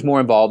 And there's more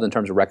involved in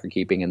terms of record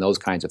keeping and those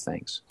kinds of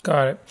things.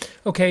 Got it.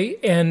 Okay.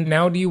 And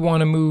now do you want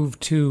to move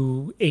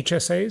to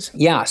HSAs?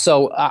 Yeah.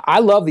 So I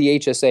love the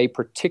HSA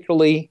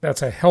particularly.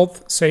 That's a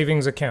health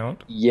savings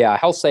account. Yeah,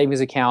 health savings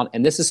account.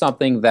 And this is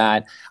something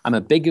that I'm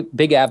a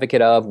big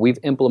advocate of. We've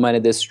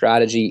implemented this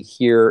strategy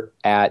here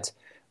at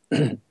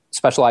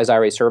Specialized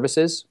IRA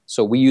Services.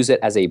 So we use it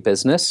as a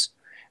business.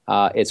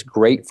 It's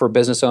great for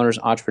business owners,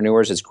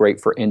 entrepreneurs. It's great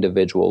for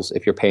individuals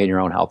if you're paying your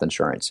own health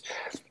insurance.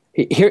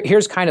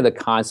 Here's kind of the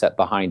concept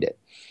behind it.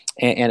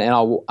 and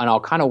I'll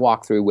kind of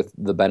walk through with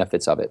the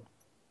benefits of it.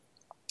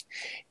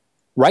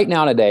 Right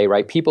now today,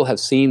 right, people have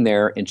seen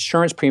their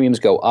insurance premiums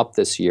go up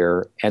this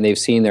year, and they've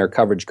seen their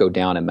coverage go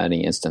down in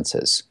many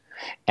instances.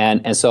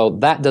 And so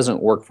that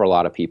doesn't work for a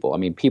lot of people. I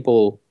mean,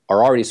 people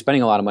are already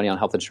spending a lot of money on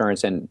health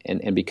insurance, and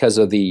because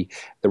of the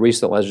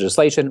recent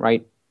legislation,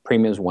 right,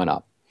 premiums went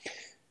up.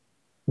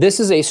 This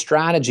is a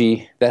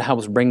strategy that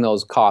helps bring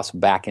those costs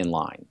back in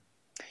line.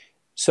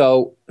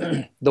 So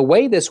the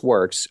way this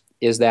works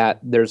is that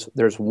there's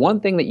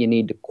one thing that you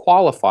need to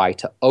qualify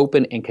to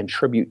open and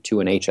contribute to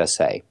an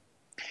HSA.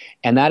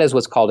 And that is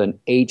what's called an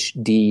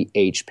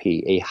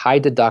HDHP, a high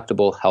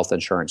deductible health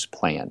insurance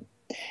plan.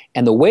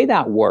 And the way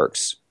that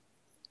works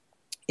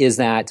is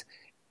that,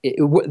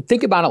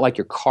 think about it like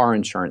your car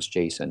insurance,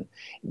 Jason,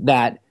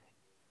 that,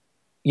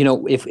 you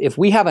know, if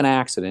we have an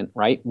accident,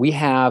 right, we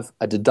have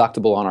a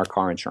deductible on our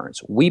car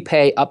insurance. We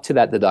pay up to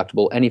that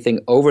deductible.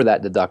 Anything over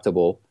that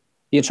deductible,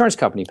 the insurance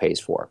company pays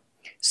for.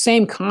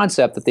 Same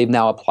concept that they've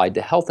now applied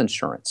to health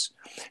insurance.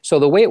 So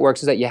the way it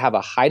works is that you have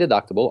a high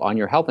deductible on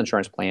your health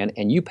insurance plan,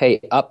 and you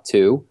pay up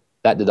to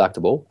that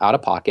deductible out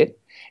of pocket,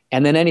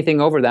 and then anything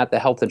over that, the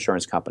health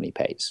insurance company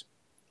pays.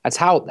 That's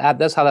how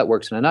that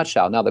works in a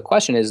nutshell. Now the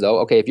question is, though,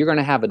 okay, if you're going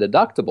to have a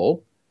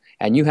deductible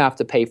and you have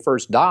to pay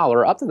first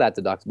dollar up to that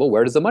deductible,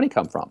 where does the money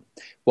come from?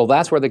 Well,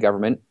 that's where the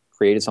government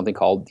created something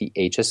called the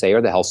HSA,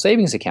 or the health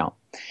savings account.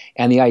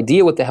 And the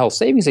idea with the health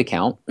savings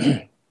account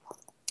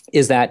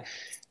is that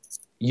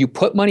you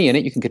put money in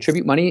it, you can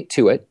contribute money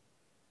to it,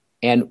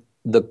 and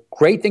the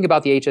great thing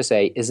about the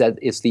HSA is that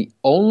it's the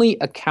only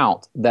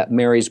account that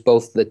marries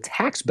both the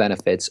tax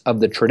benefits of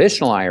the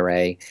traditional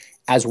IRA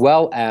as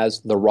well as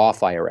the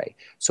Roth IRA.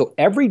 So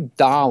every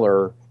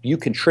dollar you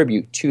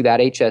contribute to that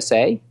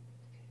HSA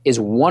is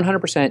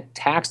 100%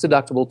 tax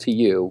deductible to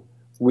you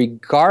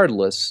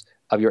regardless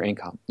of your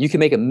income. You can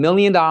make $1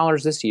 million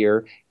this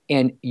year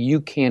and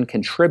you can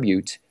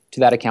contribute to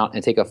that account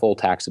and take a full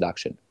tax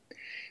deduction.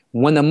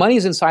 When the money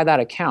is inside that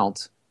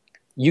account,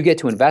 you get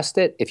to invest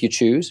it if you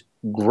choose,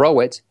 grow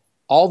it.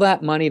 All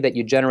that money that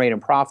you generate in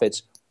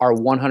profits are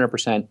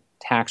 100%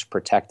 tax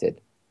protected.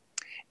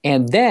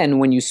 And then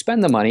when you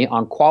spend the money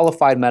on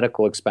qualified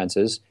medical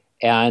expenses,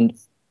 and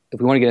if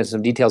we want to get into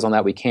some details on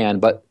that, we can,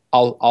 but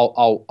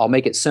I'll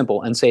make it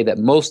simple and say that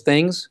most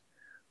things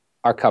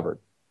are covered.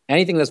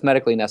 Anything that's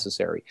medically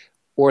necessary,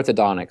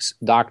 orthodontics,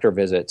 doctor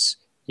visits,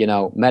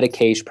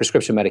 medication,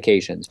 prescription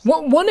medications.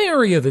 One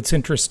area that's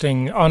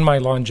interesting on my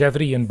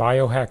longevity and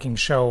biohacking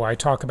show, I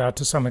talk about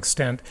to some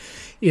extent,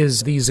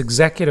 is these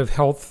executive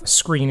health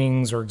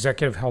screenings or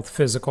executive health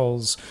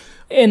physicals.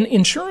 And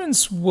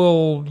insurance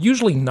will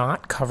usually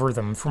not cover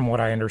them, from what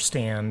I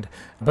understand,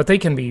 but they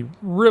can be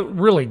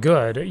really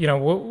good.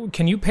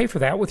 Can you pay for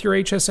that with your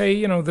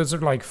HSA? Those are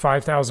like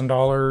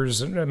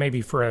 $5,000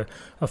 maybe for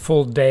a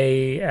full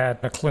day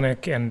at a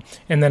clinic and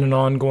then an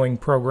ongoing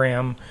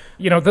program.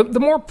 The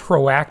more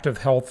proactive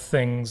health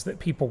things that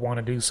people want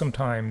to do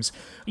sometimes,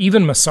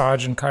 even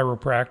massage and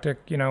chiropractic,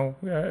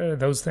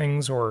 those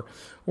things, or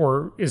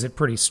is it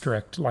pretty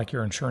strict like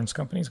your insurance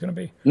company is going to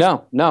be?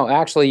 No.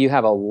 Actually, you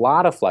have a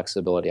lot of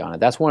flexibility on it.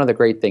 That's one of the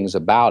great things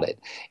about it.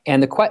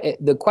 And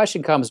the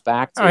question comes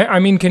back to... I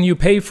mean, can you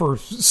pay for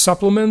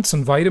supplements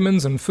and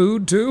vitamins and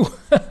food too?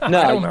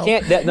 No, you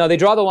can't. No, they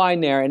draw the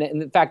line there. And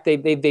in fact,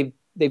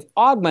 they've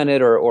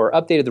augmented or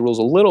updated the rules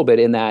a little bit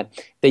in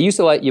that they used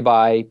to let you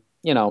buy,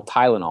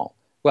 Tylenol.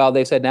 Well,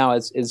 they've said now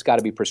it's got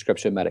to be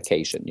prescription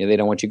medication. They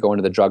don't want you going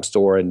to the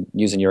drugstore and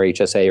using your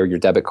HSA or your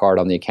debit card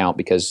on the account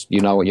because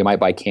you might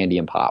buy candy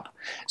and pop.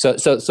 So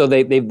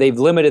they've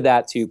limited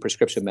that to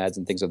prescription meds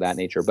and things of that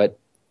nature. But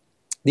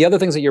the other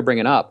things that you're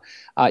bringing up,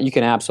 you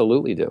can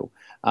absolutely do.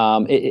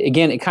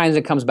 It kind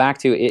of comes back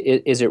to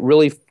is it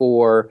really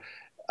for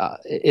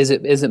is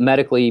it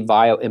medically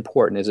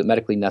important? Is it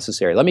medically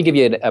necessary? Let me give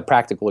you a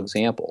practical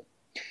example.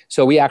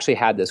 So we actually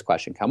had this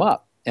question come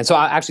up, and so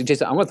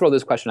Jason, I'm going to throw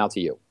this question out to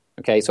you.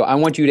 Okay, so I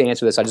want you to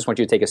answer this. I just want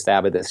you to take a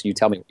stab at this. You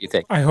tell me what you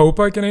think. I hope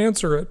I can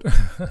answer it.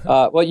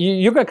 Well,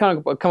 you're going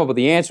to come up with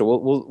the answer.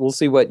 We'll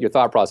see what your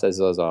thought process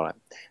is on it.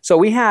 So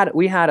we had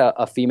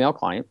a female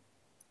client,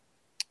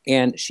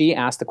 and she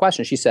asked the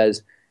question. She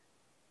says,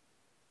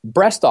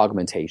 breast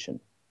augmentation,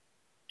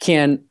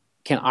 can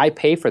I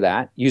pay for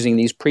that using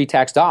these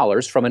pre-tax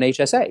dollars from an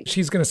HSA?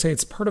 She's going to say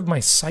it's part of my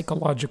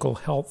psychological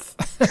health.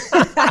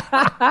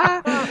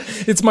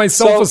 It's my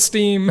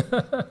self-esteem.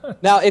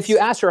 Now, if you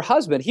ask her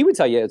husband, he would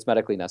tell you it's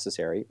medically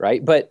necessary,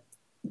 right? But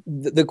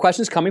the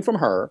question's coming from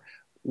her.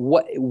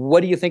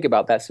 What do you think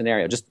about that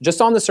scenario?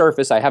 Just on the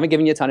surface, I haven't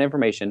given you a ton of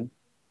information.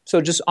 So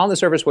just on the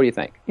surface, what do you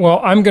think?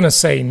 Well, I'm going to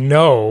say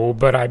no,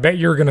 but I bet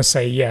you're going to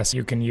say yes,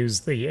 you can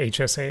use the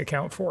HSA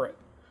account for it.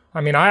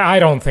 I mean, I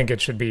don't think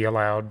it should be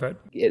allowed, but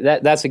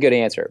that's a good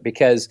answer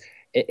because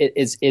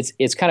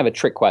it's kind of a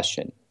trick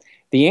question.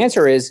 The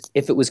answer is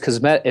if it was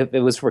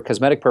for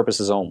cosmetic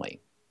purposes only,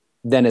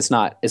 then it's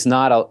not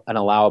an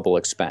allowable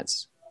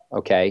expense.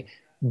 Okay,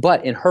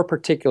 but in her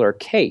particular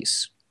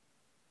case,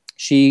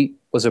 she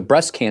was a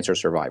breast cancer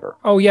survivor.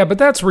 Oh, yeah, but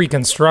that's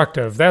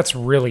reconstructive. That's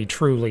really,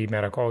 truly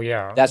medical,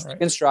 yeah. That's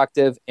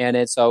reconstructive,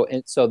 and so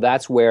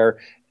that's where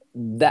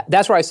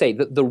I say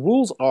the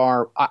rules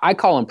are, I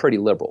call them pretty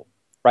liberal,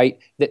 right?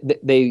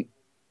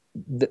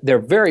 They're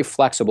very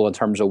flexible in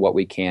terms of what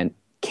we can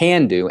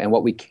do and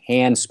what we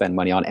can spend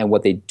money on and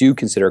what they do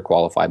consider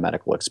qualified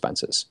medical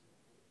expenses.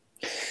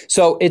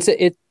 So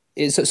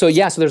so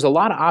there's a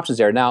lot of options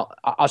there. Now,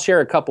 I'll share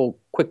a couple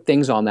quick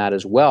things on that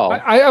as well.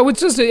 I would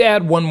just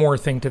add one more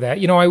thing to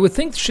that. I would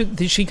think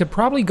she could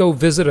probably go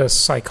visit a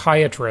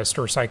psychiatrist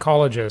or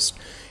psychologist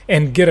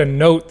and get a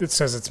note that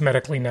says it's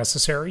medically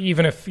necessary,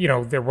 even if,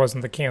 there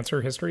wasn't the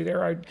cancer history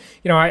there.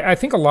 I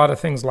think a lot of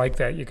things like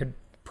that you could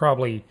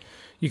probably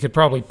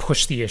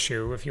push the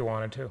issue if you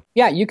wanted to.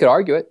 Yeah, you could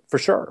argue it for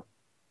sure.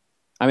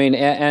 I mean,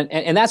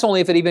 and that's only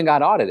if it even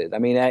got audited. I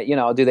mean,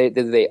 do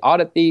they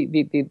audit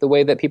the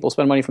way that people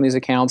spend money from these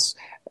accounts?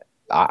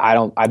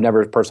 I've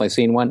never personally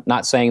seen one.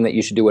 Not saying that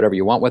you should do whatever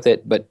you want with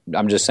it, but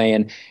I'm just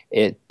saying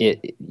I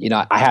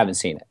haven't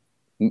seen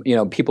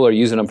it. People are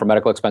using them for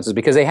medical expenses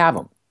because they have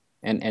them,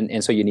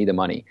 and so you need the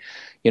money.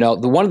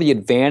 One of the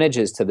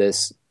advantages to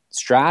this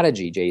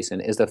strategy, Jason,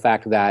 is the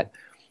fact that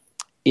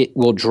it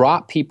will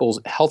drop people's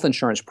health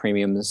insurance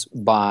premiums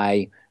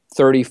by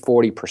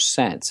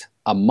 30-40%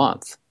 a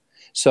month.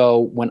 So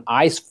when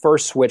I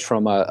first switched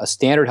from a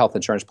standard health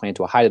insurance plan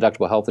to a high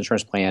deductible health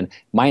insurance plan,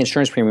 my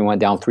insurance premium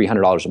went down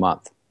 $300 a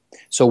month.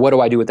 So what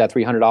do I do with that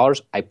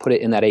 $300? I put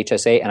it in that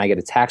HSA and I get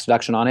a tax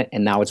deduction on it,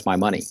 and now it's my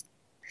money.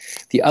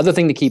 The other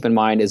thing to keep in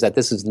mind is that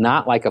this is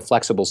not like a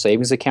flexible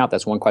savings account.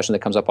 That's one question that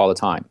comes up all the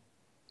time.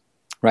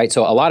 Right?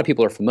 So a lot of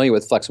people are familiar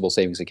with flexible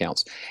savings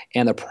accounts.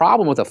 And the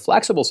problem with a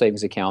flexible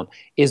savings account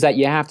is that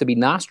you have to be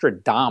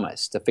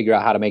Nostradamus to figure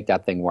out how to make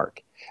that thing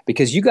work.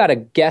 Because you got to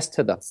guess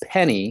to the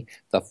penny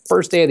the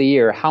first day of the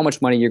year how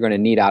much money you're going to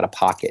need out of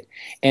pocket.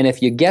 And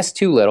if you guess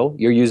too little,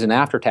 you're using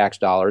after-tax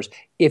dollars.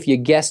 If you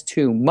guess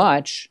too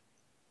much,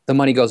 the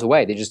money goes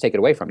away. They just take it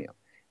away from you.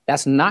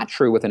 That's not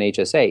true with an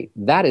HSA.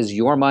 That is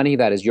your money.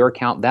 That is your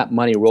account. That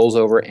money rolls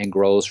over and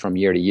grows from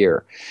year to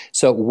year.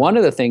 So one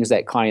of the things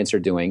that clients are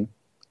doing,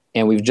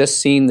 and we've just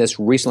seen this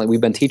recently,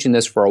 we've been teaching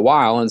this for a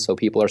while, and so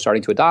people are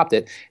starting to adopt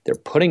it. They're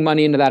putting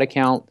money into that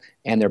account,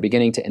 and they're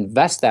beginning to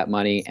invest that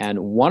money. And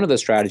one of the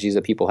strategies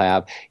that people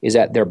have is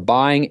that they're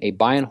buying a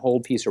buy and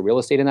hold piece of real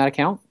estate in that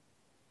account,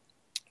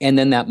 and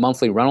then that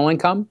monthly rental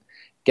income,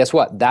 guess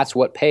what? That's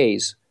what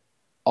pays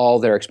all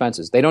their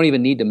expenses. They don't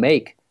even need to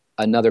make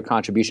another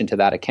contribution to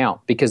that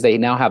account because they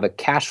now have a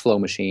cash flow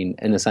machine,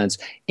 in a sense,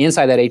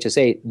 inside that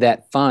HSA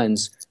that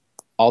funds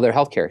all their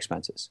healthcare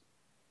expenses.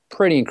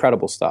 Pretty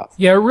incredible stuff.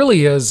 Yeah, it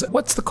really is.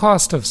 What's the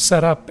cost of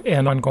setup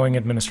and ongoing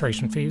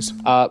administration fees?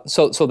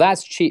 So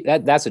that's cheap.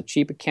 That's a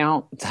cheap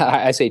account.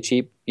 I say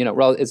cheap.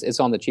 It's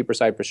on the cheaper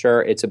side for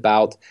sure. It's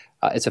about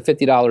it's a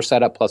 $50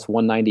 setup plus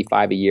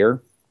 $195 a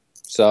year.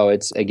 So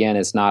it's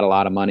not a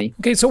lot of money.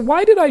 Okay, so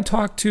why did I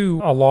talk to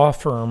a law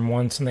firm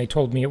once and they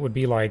told me it would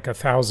be like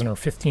 $1,000 or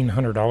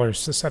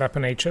 $1,500 to set up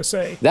an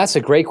HSA? That's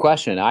a great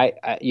question.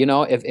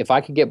 If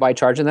I could get by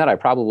charging that, I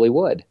probably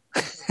would.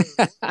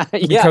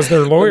 Because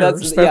they're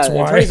lawyers. That's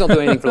why. Attorneys don't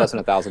do anything for less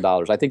than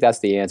 $1,000. I think that's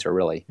the answer,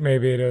 really.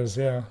 Maybe it is.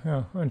 Yeah.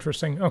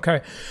 Interesting.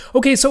 Okay.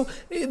 So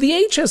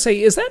the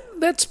HSA,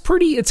 that's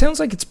pretty. It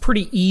sounds like it's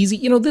pretty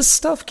easy. This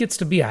stuff gets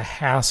to be a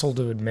hassle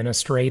to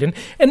administrate, and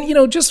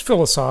just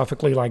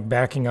philosophically, like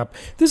backing up,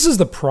 this is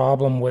the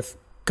problem with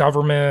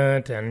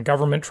government and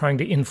government trying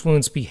to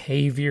influence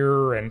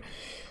behavior and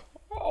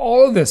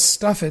all of this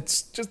stuff.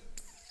 It's just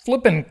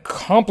flippin'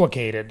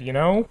 complicated,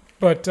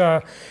 But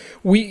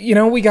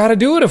we got to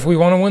do it if we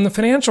want to win the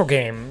financial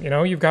game.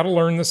 You've got to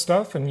learn this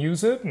stuff and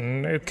use it,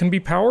 and it can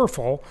be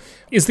powerful.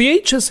 Is the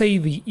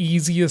HSA the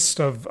easiest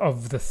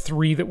of the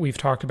three that we've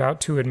talked about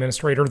to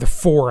administrate, or the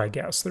four, I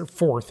guess? There are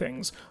four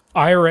things: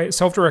 IRA,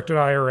 self-directed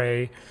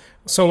IRA,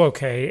 solo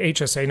K,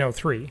 HSA. No,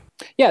 three.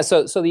 Yeah.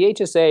 So the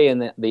HSA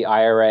and the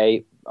IRA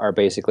are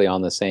basically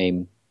on the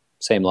same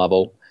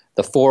level.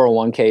 The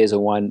 401k is the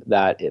one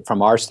that,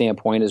 from our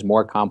standpoint, is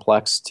more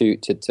complex to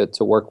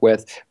work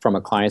with from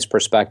a client's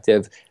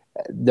perspective.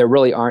 There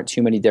really aren't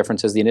too many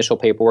differences. The initial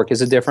paperwork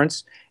is a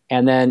difference.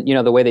 And then,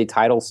 the way they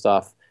title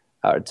stuff,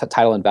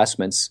 title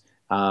investments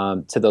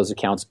to those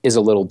accounts is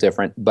a little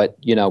different. But,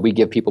 we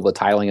give people the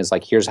titling as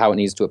like, here's how it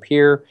needs to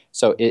appear.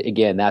 So,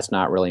 again, that's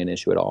not really an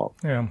issue at all.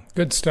 Yeah,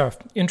 good stuff.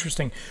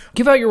 Interesting.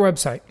 Give out your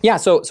website. Yeah,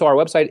 so our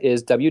website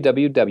is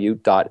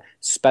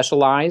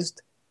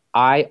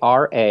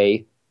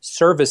www.specializedIRA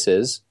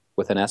Services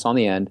with an S on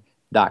the end,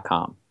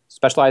 .com.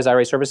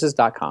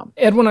 SpecializedIRAServices.com.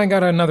 Edwin, I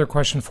got another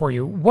question for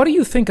you. What do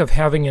you think of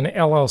having an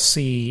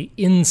LLC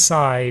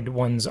inside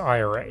one's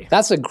IRA?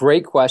 That's a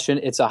great question.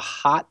 It's a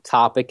hot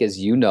topic, as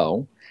you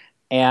know.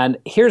 And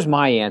here's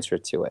my answer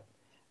to it.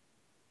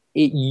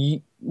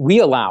 We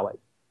allow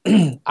it.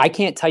 I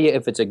can't tell you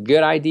if it's a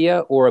good idea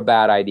or a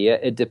bad idea.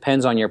 It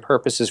depends on your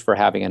purposes for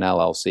having an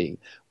LLC.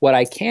 What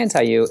I can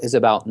tell you is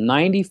about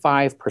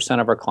 95%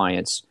 of our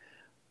clients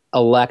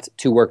elect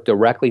to work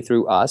directly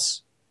through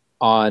us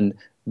on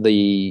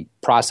the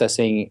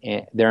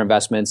processing, their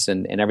investments,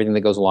 and everything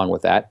that goes along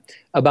with that.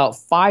 About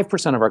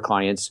 5% of our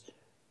clients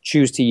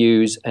choose to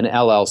use an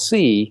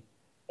LLC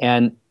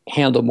and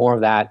handle more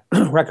of that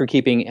record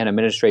keeping and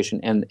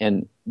administration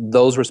and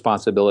those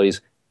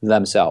responsibilities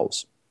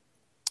themselves.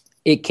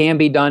 It can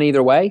be done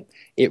either way.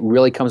 It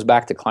really comes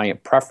back to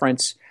client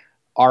preference.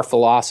 Our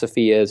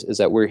philosophy is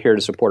that we're here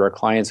to support our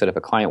clients, that if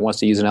a client wants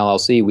to use an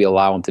LLC, we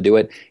allow them to do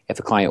it. If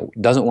a client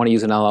doesn't want to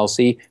use an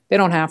LLC, they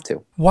don't have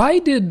to. Why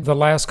did the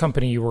last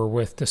company you were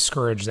with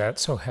discourage that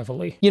so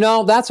heavily?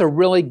 That's a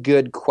really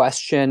good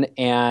question,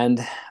 and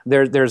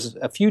there's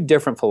a few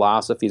different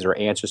philosophies or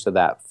answers to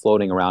that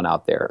floating around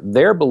out there.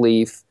 Their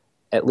belief,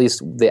 at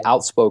least the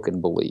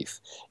outspoken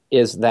belief,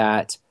 is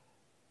that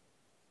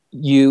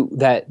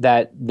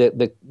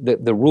the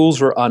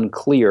rules are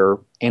unclear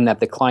and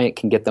that the client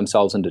can get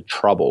themselves into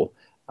trouble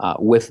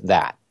with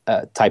that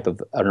type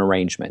of an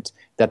arrangement,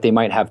 that they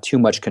might have too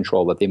much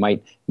control, that they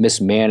might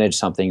mismanage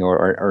something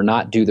or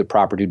not do the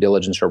proper due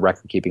diligence or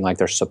record keeping like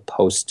they're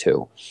supposed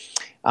to.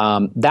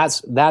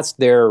 That's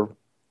their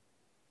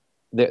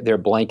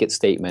blanket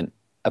statement,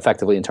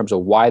 effectively, in terms of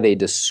why they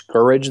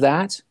discourage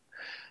that.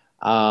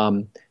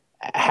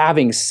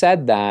 Having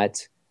said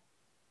that,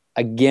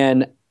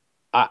 again,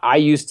 I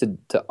used to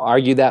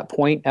argue that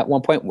point at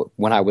one point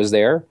when I was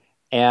there.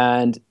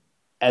 And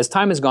as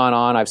time has gone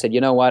on, I've said,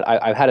 you know what,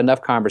 I've had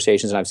enough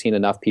conversations and I've seen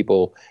enough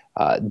people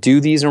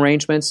do these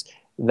arrangements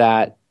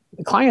that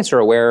clients are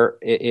aware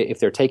if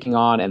they're taking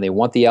on and they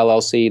want the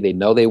LLC, they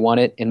know they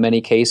want it in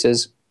many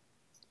cases,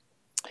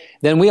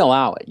 then we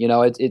allow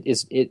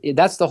it.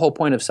 That's the whole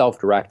point of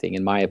self-directing,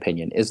 in my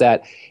opinion, is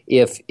that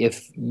if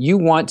you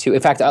want to, in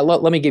fact,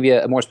 let me give you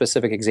a more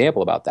specific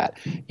example about that.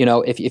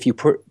 If you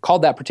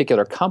called that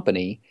particular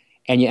company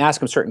and you ask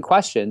them certain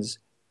questions,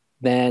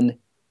 then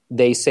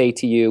they say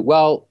to you,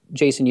 well,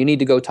 Jason, you need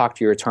to go talk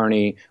to your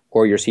attorney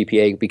or your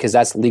CPA because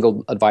that's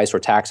legal advice or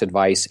tax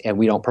advice, and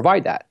we don't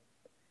provide that.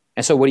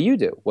 And so what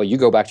do? Well, you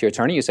go back to your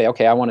attorney, you say,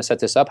 okay, I want to set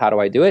this up. How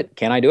do I do it?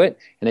 Can I do it?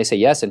 And they say,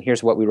 yes, and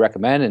here's what we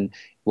recommend, and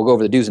we'll go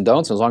over the do's and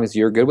don'ts. And as long as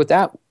you're good with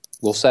that,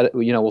 we'll set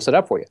it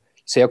up for you.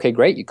 You say, okay,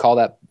 great. You call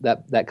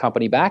that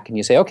company back and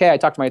you say, okay, I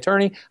talked to my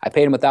attorney. I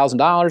paid him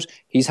 $1,000.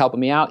 He's helping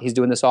me out. He's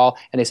doing this all.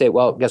 And they say,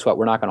 well, guess what?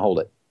 We're not going to hold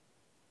it.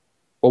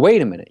 Well,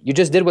 wait a minute. You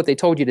just did what they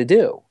told you to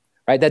do.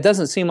 Right? That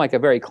doesn't seem like a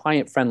very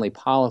client-friendly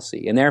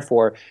policy. And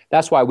therefore,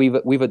 that's why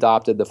we've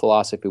adopted the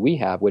philosophy we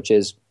have, which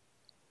is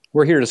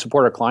we're here to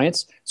support our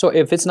clients. So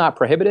if it's not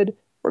prohibited,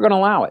 we're going to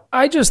allow it.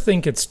 I just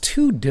think it's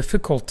too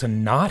difficult to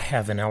not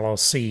have an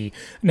LLC.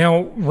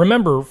 Now,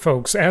 remember,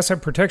 folks,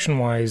 asset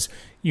protection-wise,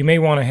 you may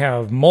want to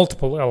have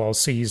multiple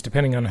LLCs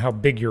depending on how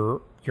big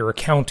your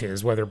account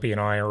is, whether it be an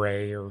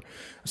IRA or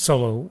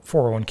solo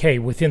 401k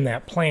within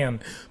that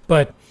plan.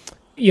 But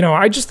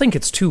I just think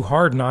it's too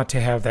hard not to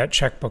have that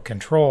checkbook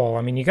control.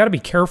 I mean, you got to be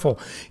careful.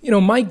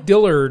 Mike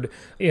Dillard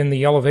in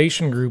the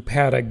Elevation Group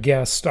had a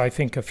guest, I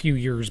think, a few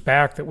years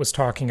back that was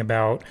talking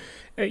about,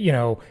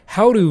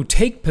 how to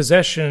take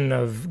possession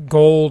of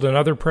gold and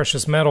other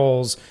precious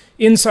metals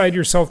inside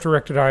your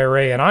self-directed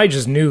IRA. And I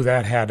just knew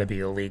that had to be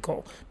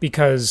illegal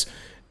because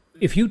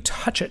if you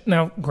touch it,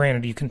 now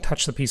granted, you can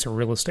touch the piece of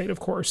real estate, of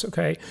course,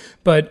 okay?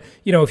 But,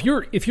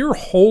 if you're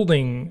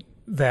holding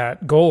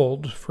that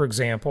gold, for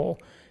example,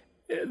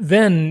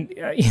 then,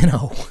 the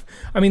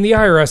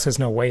IRS has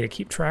no way to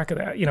keep track of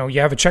that.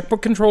 You have a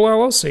checkbook control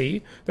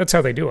LLC. That's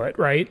how they do it,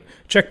 right?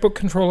 Checkbook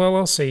control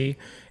LLC.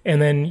 And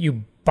then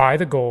you buy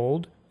the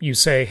gold. You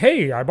say,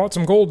 hey, I bought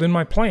some gold in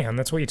my plan.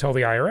 That's what you tell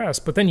the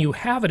IRS. But then you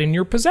have it in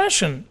your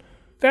possession.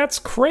 That's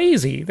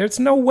crazy. There's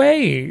no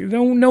way.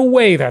 No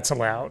way that's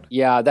allowed.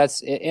 Yeah,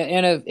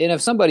 and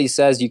if somebody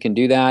says you can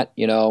do that,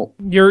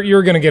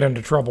 You're going to get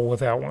into trouble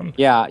with that one.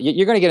 Yeah,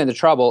 you're going to get into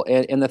trouble.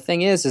 And the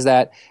thing is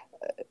that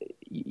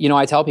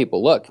I tell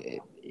people, look,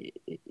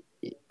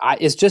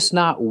 it's just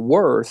not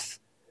worth.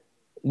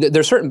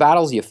 There's certain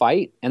battles you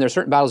fight, and there's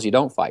certain battles you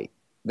don't fight.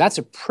 That's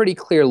a pretty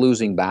clear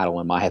losing battle,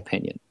 in my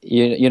opinion.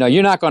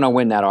 You're not going to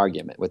win that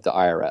argument with the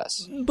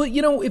IRS. But,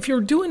 if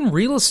you're doing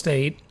real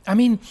estate,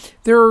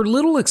 there are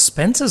little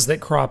expenses that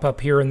crop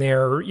up here and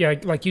there. Yeah,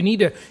 like you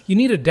need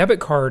a debit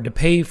card to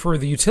pay for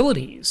the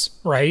utilities,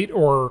 right?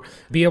 Or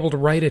be able to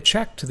write a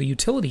check to the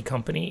utility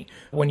company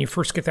when you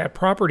first get that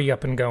property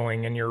up and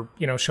going and you're,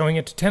 showing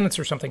it to tenants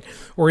or something,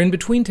 or in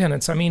between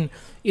tenants.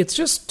 It's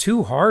just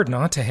too hard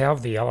not to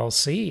have the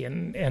LLC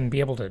and be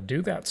able to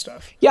do that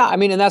stuff. Yeah,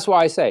 and that's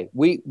why I say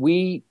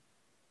we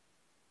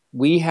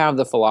have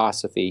the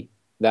philosophy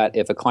that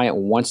if a client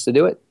wants to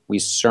do it, we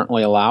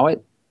certainly allow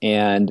it,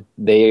 and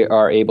they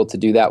are able to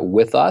do that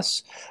with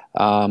us.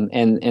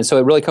 And so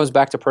it really comes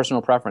back to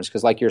personal preference,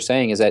 because like you're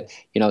saying is that,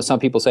 some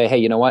people say, hey,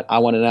 you know what, I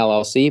want an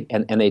LLC,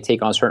 and they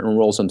take on certain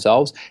roles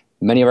themselves.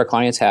 Many of our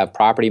clients have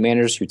property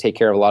managers who take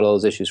care of a lot of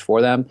those issues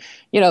for them.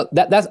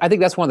 I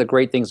think that's one of the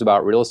great things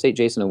about real estate,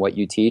 Jason, and what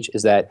you teach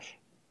is that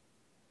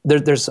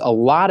there's a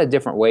lot of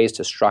different ways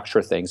to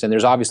structure things, and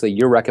there's obviously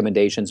your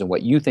recommendations and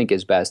what you think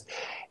is best.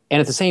 And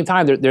at the same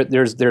time,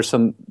 there's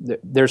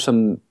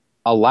some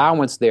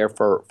allowance there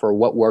for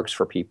what works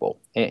for people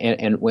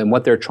and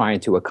what they're trying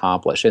to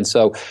accomplish. And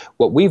so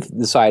what we've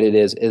decided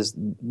is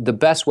the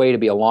best way to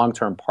be a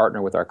long-term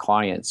partner with our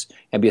clients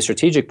and be a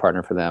strategic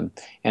partner for them,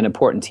 an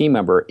important team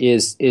member,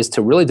 is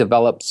to really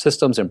develop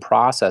systems and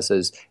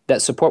processes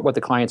that support what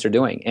the clients are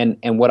doing.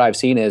 And what I've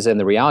seen is, and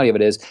the reality of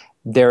it is,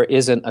 there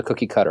isn't a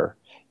cookie cutter.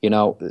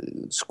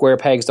 Square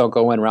pegs don't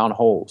go in round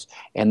holes.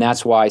 And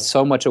that's why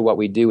so much of what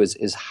we do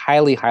is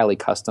highly, highly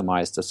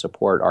customized to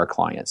support our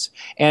clients.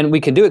 And we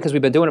can do it because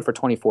we've been doing it for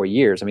 24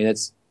 years. I mean,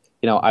 that's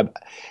why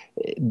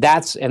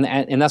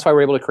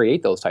we're able to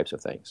create those types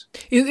of things.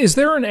 Is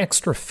there an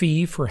extra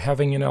fee for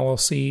having an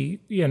LLC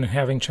and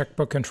having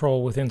checkbook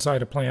control with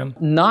inside a plan?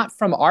 Not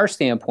from our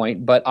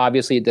standpoint, but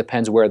obviously it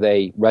depends where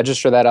they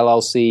register that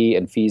LLC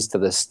and fees to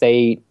the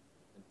state,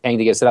 paying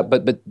to get set up.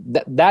 But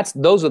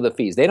those are the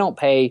fees. They don't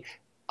pay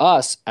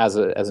us, as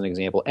an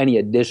example, any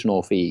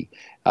additional fee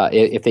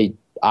if they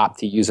opt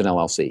to use an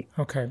LLC.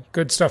 Okay,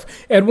 good stuff.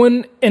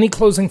 Edwin, any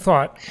closing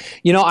thought?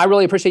 I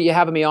really appreciate you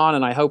having me on,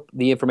 and I hope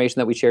the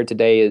information that we shared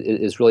today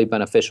is really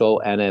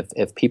beneficial. And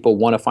if people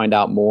want to find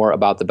out more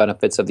about the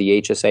benefits of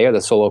the HSA or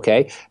the Solo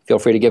K, feel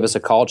free to give us a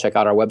call. Check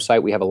out our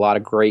website. We have a lot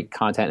of great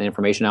content and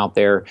information out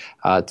there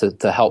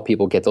to help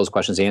people get those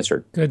questions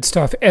answered. Good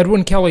stuff.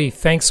 Edwin Kelly,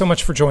 thanks so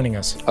much for joining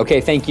us.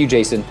 Okay, thank you,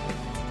 Jason.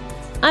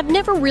 I've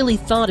never really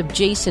thought of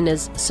Jason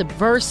as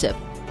subversive,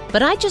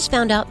 but I just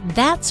found out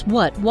that's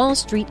what Wall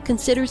Street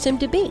considers him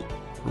to be.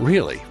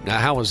 Really? Now,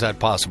 how is that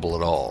possible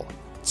at all?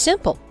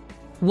 Simple.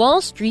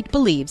 Wall Street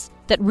believes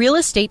that real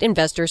estate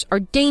investors are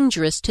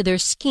dangerous to their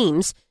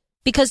schemes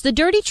because the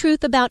dirty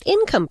truth about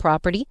income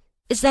property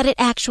is that it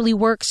actually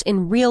works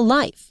in real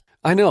life.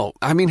 I know.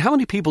 I mean, how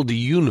many people do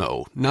you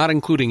know, not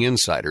including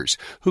insiders,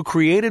 who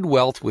created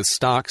wealth with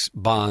stocks,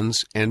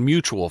 bonds, and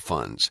mutual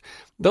funds?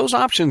 Those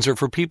options are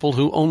for people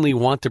who only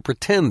want to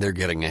pretend they're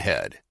getting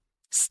ahead.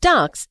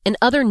 Stocks and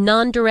other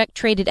non-direct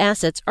traded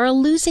assets are a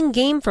losing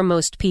game for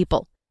most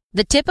people.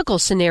 The typical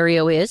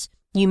scenario is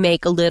you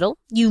make a little,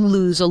 you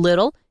lose a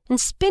little, and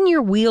spin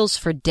your wheels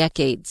for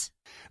decades.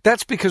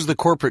 That's because the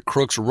corporate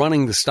crooks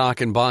running the stock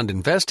and bond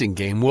investing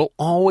game will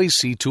always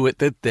see to it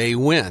that they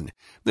win.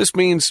 This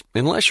means,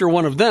 unless you're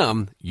one of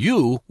them,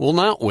 you will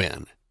not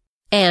win.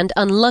 And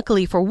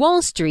unluckily for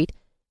Wall Street,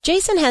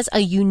 Jason has a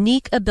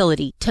unique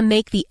ability to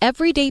make the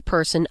everyday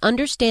person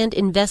understand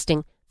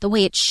investing the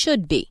way it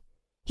should be.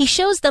 He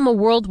shows them a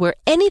world where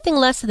anything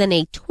less than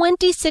a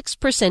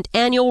 26%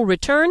 annual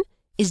return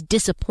is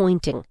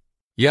disappointing.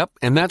 Yep,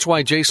 and that's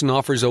why Jason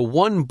offers a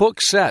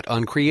one-book set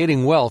on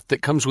creating wealth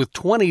that comes with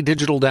 20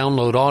 digital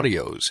download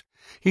audios.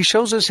 He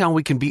shows us how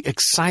we can be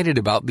excited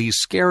about these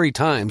scary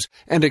times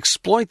and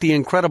exploit the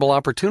incredible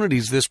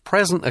opportunities this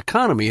present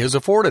economy has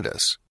afforded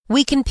us.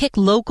 We can pick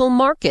local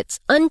markets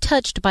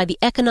untouched by the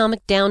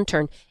economic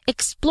downturn,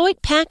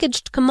 exploit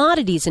packaged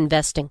commodities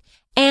investing,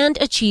 and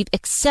achieve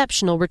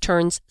exceptional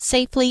returns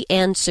safely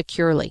and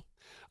securely.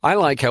 I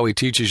like how he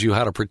teaches you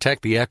how to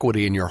protect the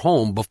equity in your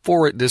home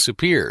before it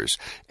disappears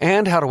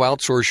and how to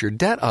outsource your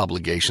debt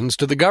obligations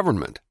to the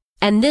government.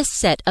 And this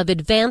set of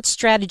advanced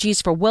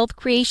strategies for wealth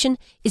creation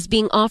is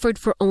being offered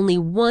for only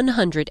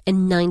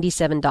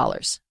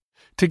 $197.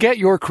 To get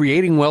your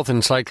Creating Wealth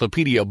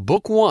Encyclopedia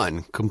Book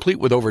 1, complete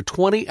with over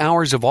 20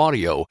 hours of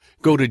audio,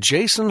 go to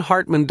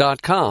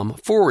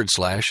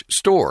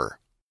jasonhartman.com/store.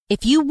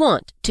 If you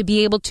want to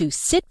be able to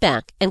sit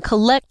back and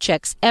collect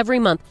checks every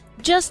month,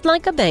 just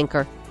like a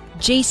banker,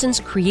 Jason's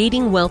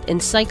Creating Wealth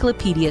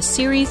Encyclopedia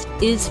series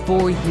is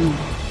for you.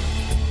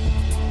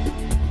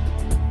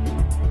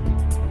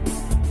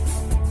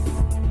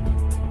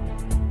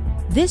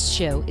 This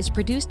show is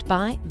produced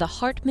by the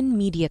Hartman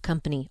Media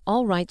Company,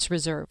 all rights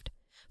reserved.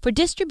 For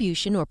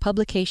distribution or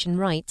publication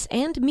rights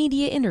and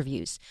media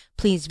interviews,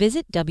 please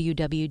visit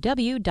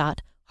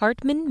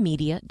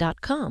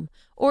www.hartmanmedia.com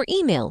or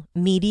email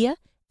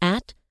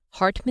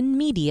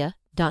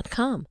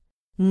media@hartmanmedia.com.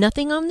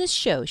 Nothing on this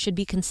show should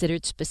be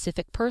considered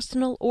specific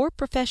personal or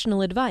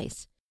professional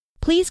advice.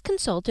 Please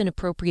consult an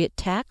appropriate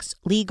tax,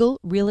 legal,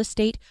 real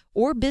estate,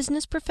 or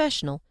business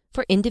professional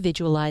for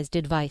individualized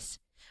advice.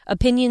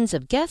 Opinions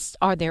of guests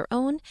are their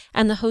own,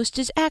 and the host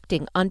is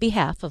acting on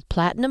behalf of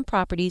Platinum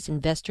Properties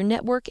Investor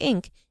Network,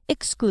 Inc.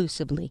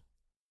 exclusively.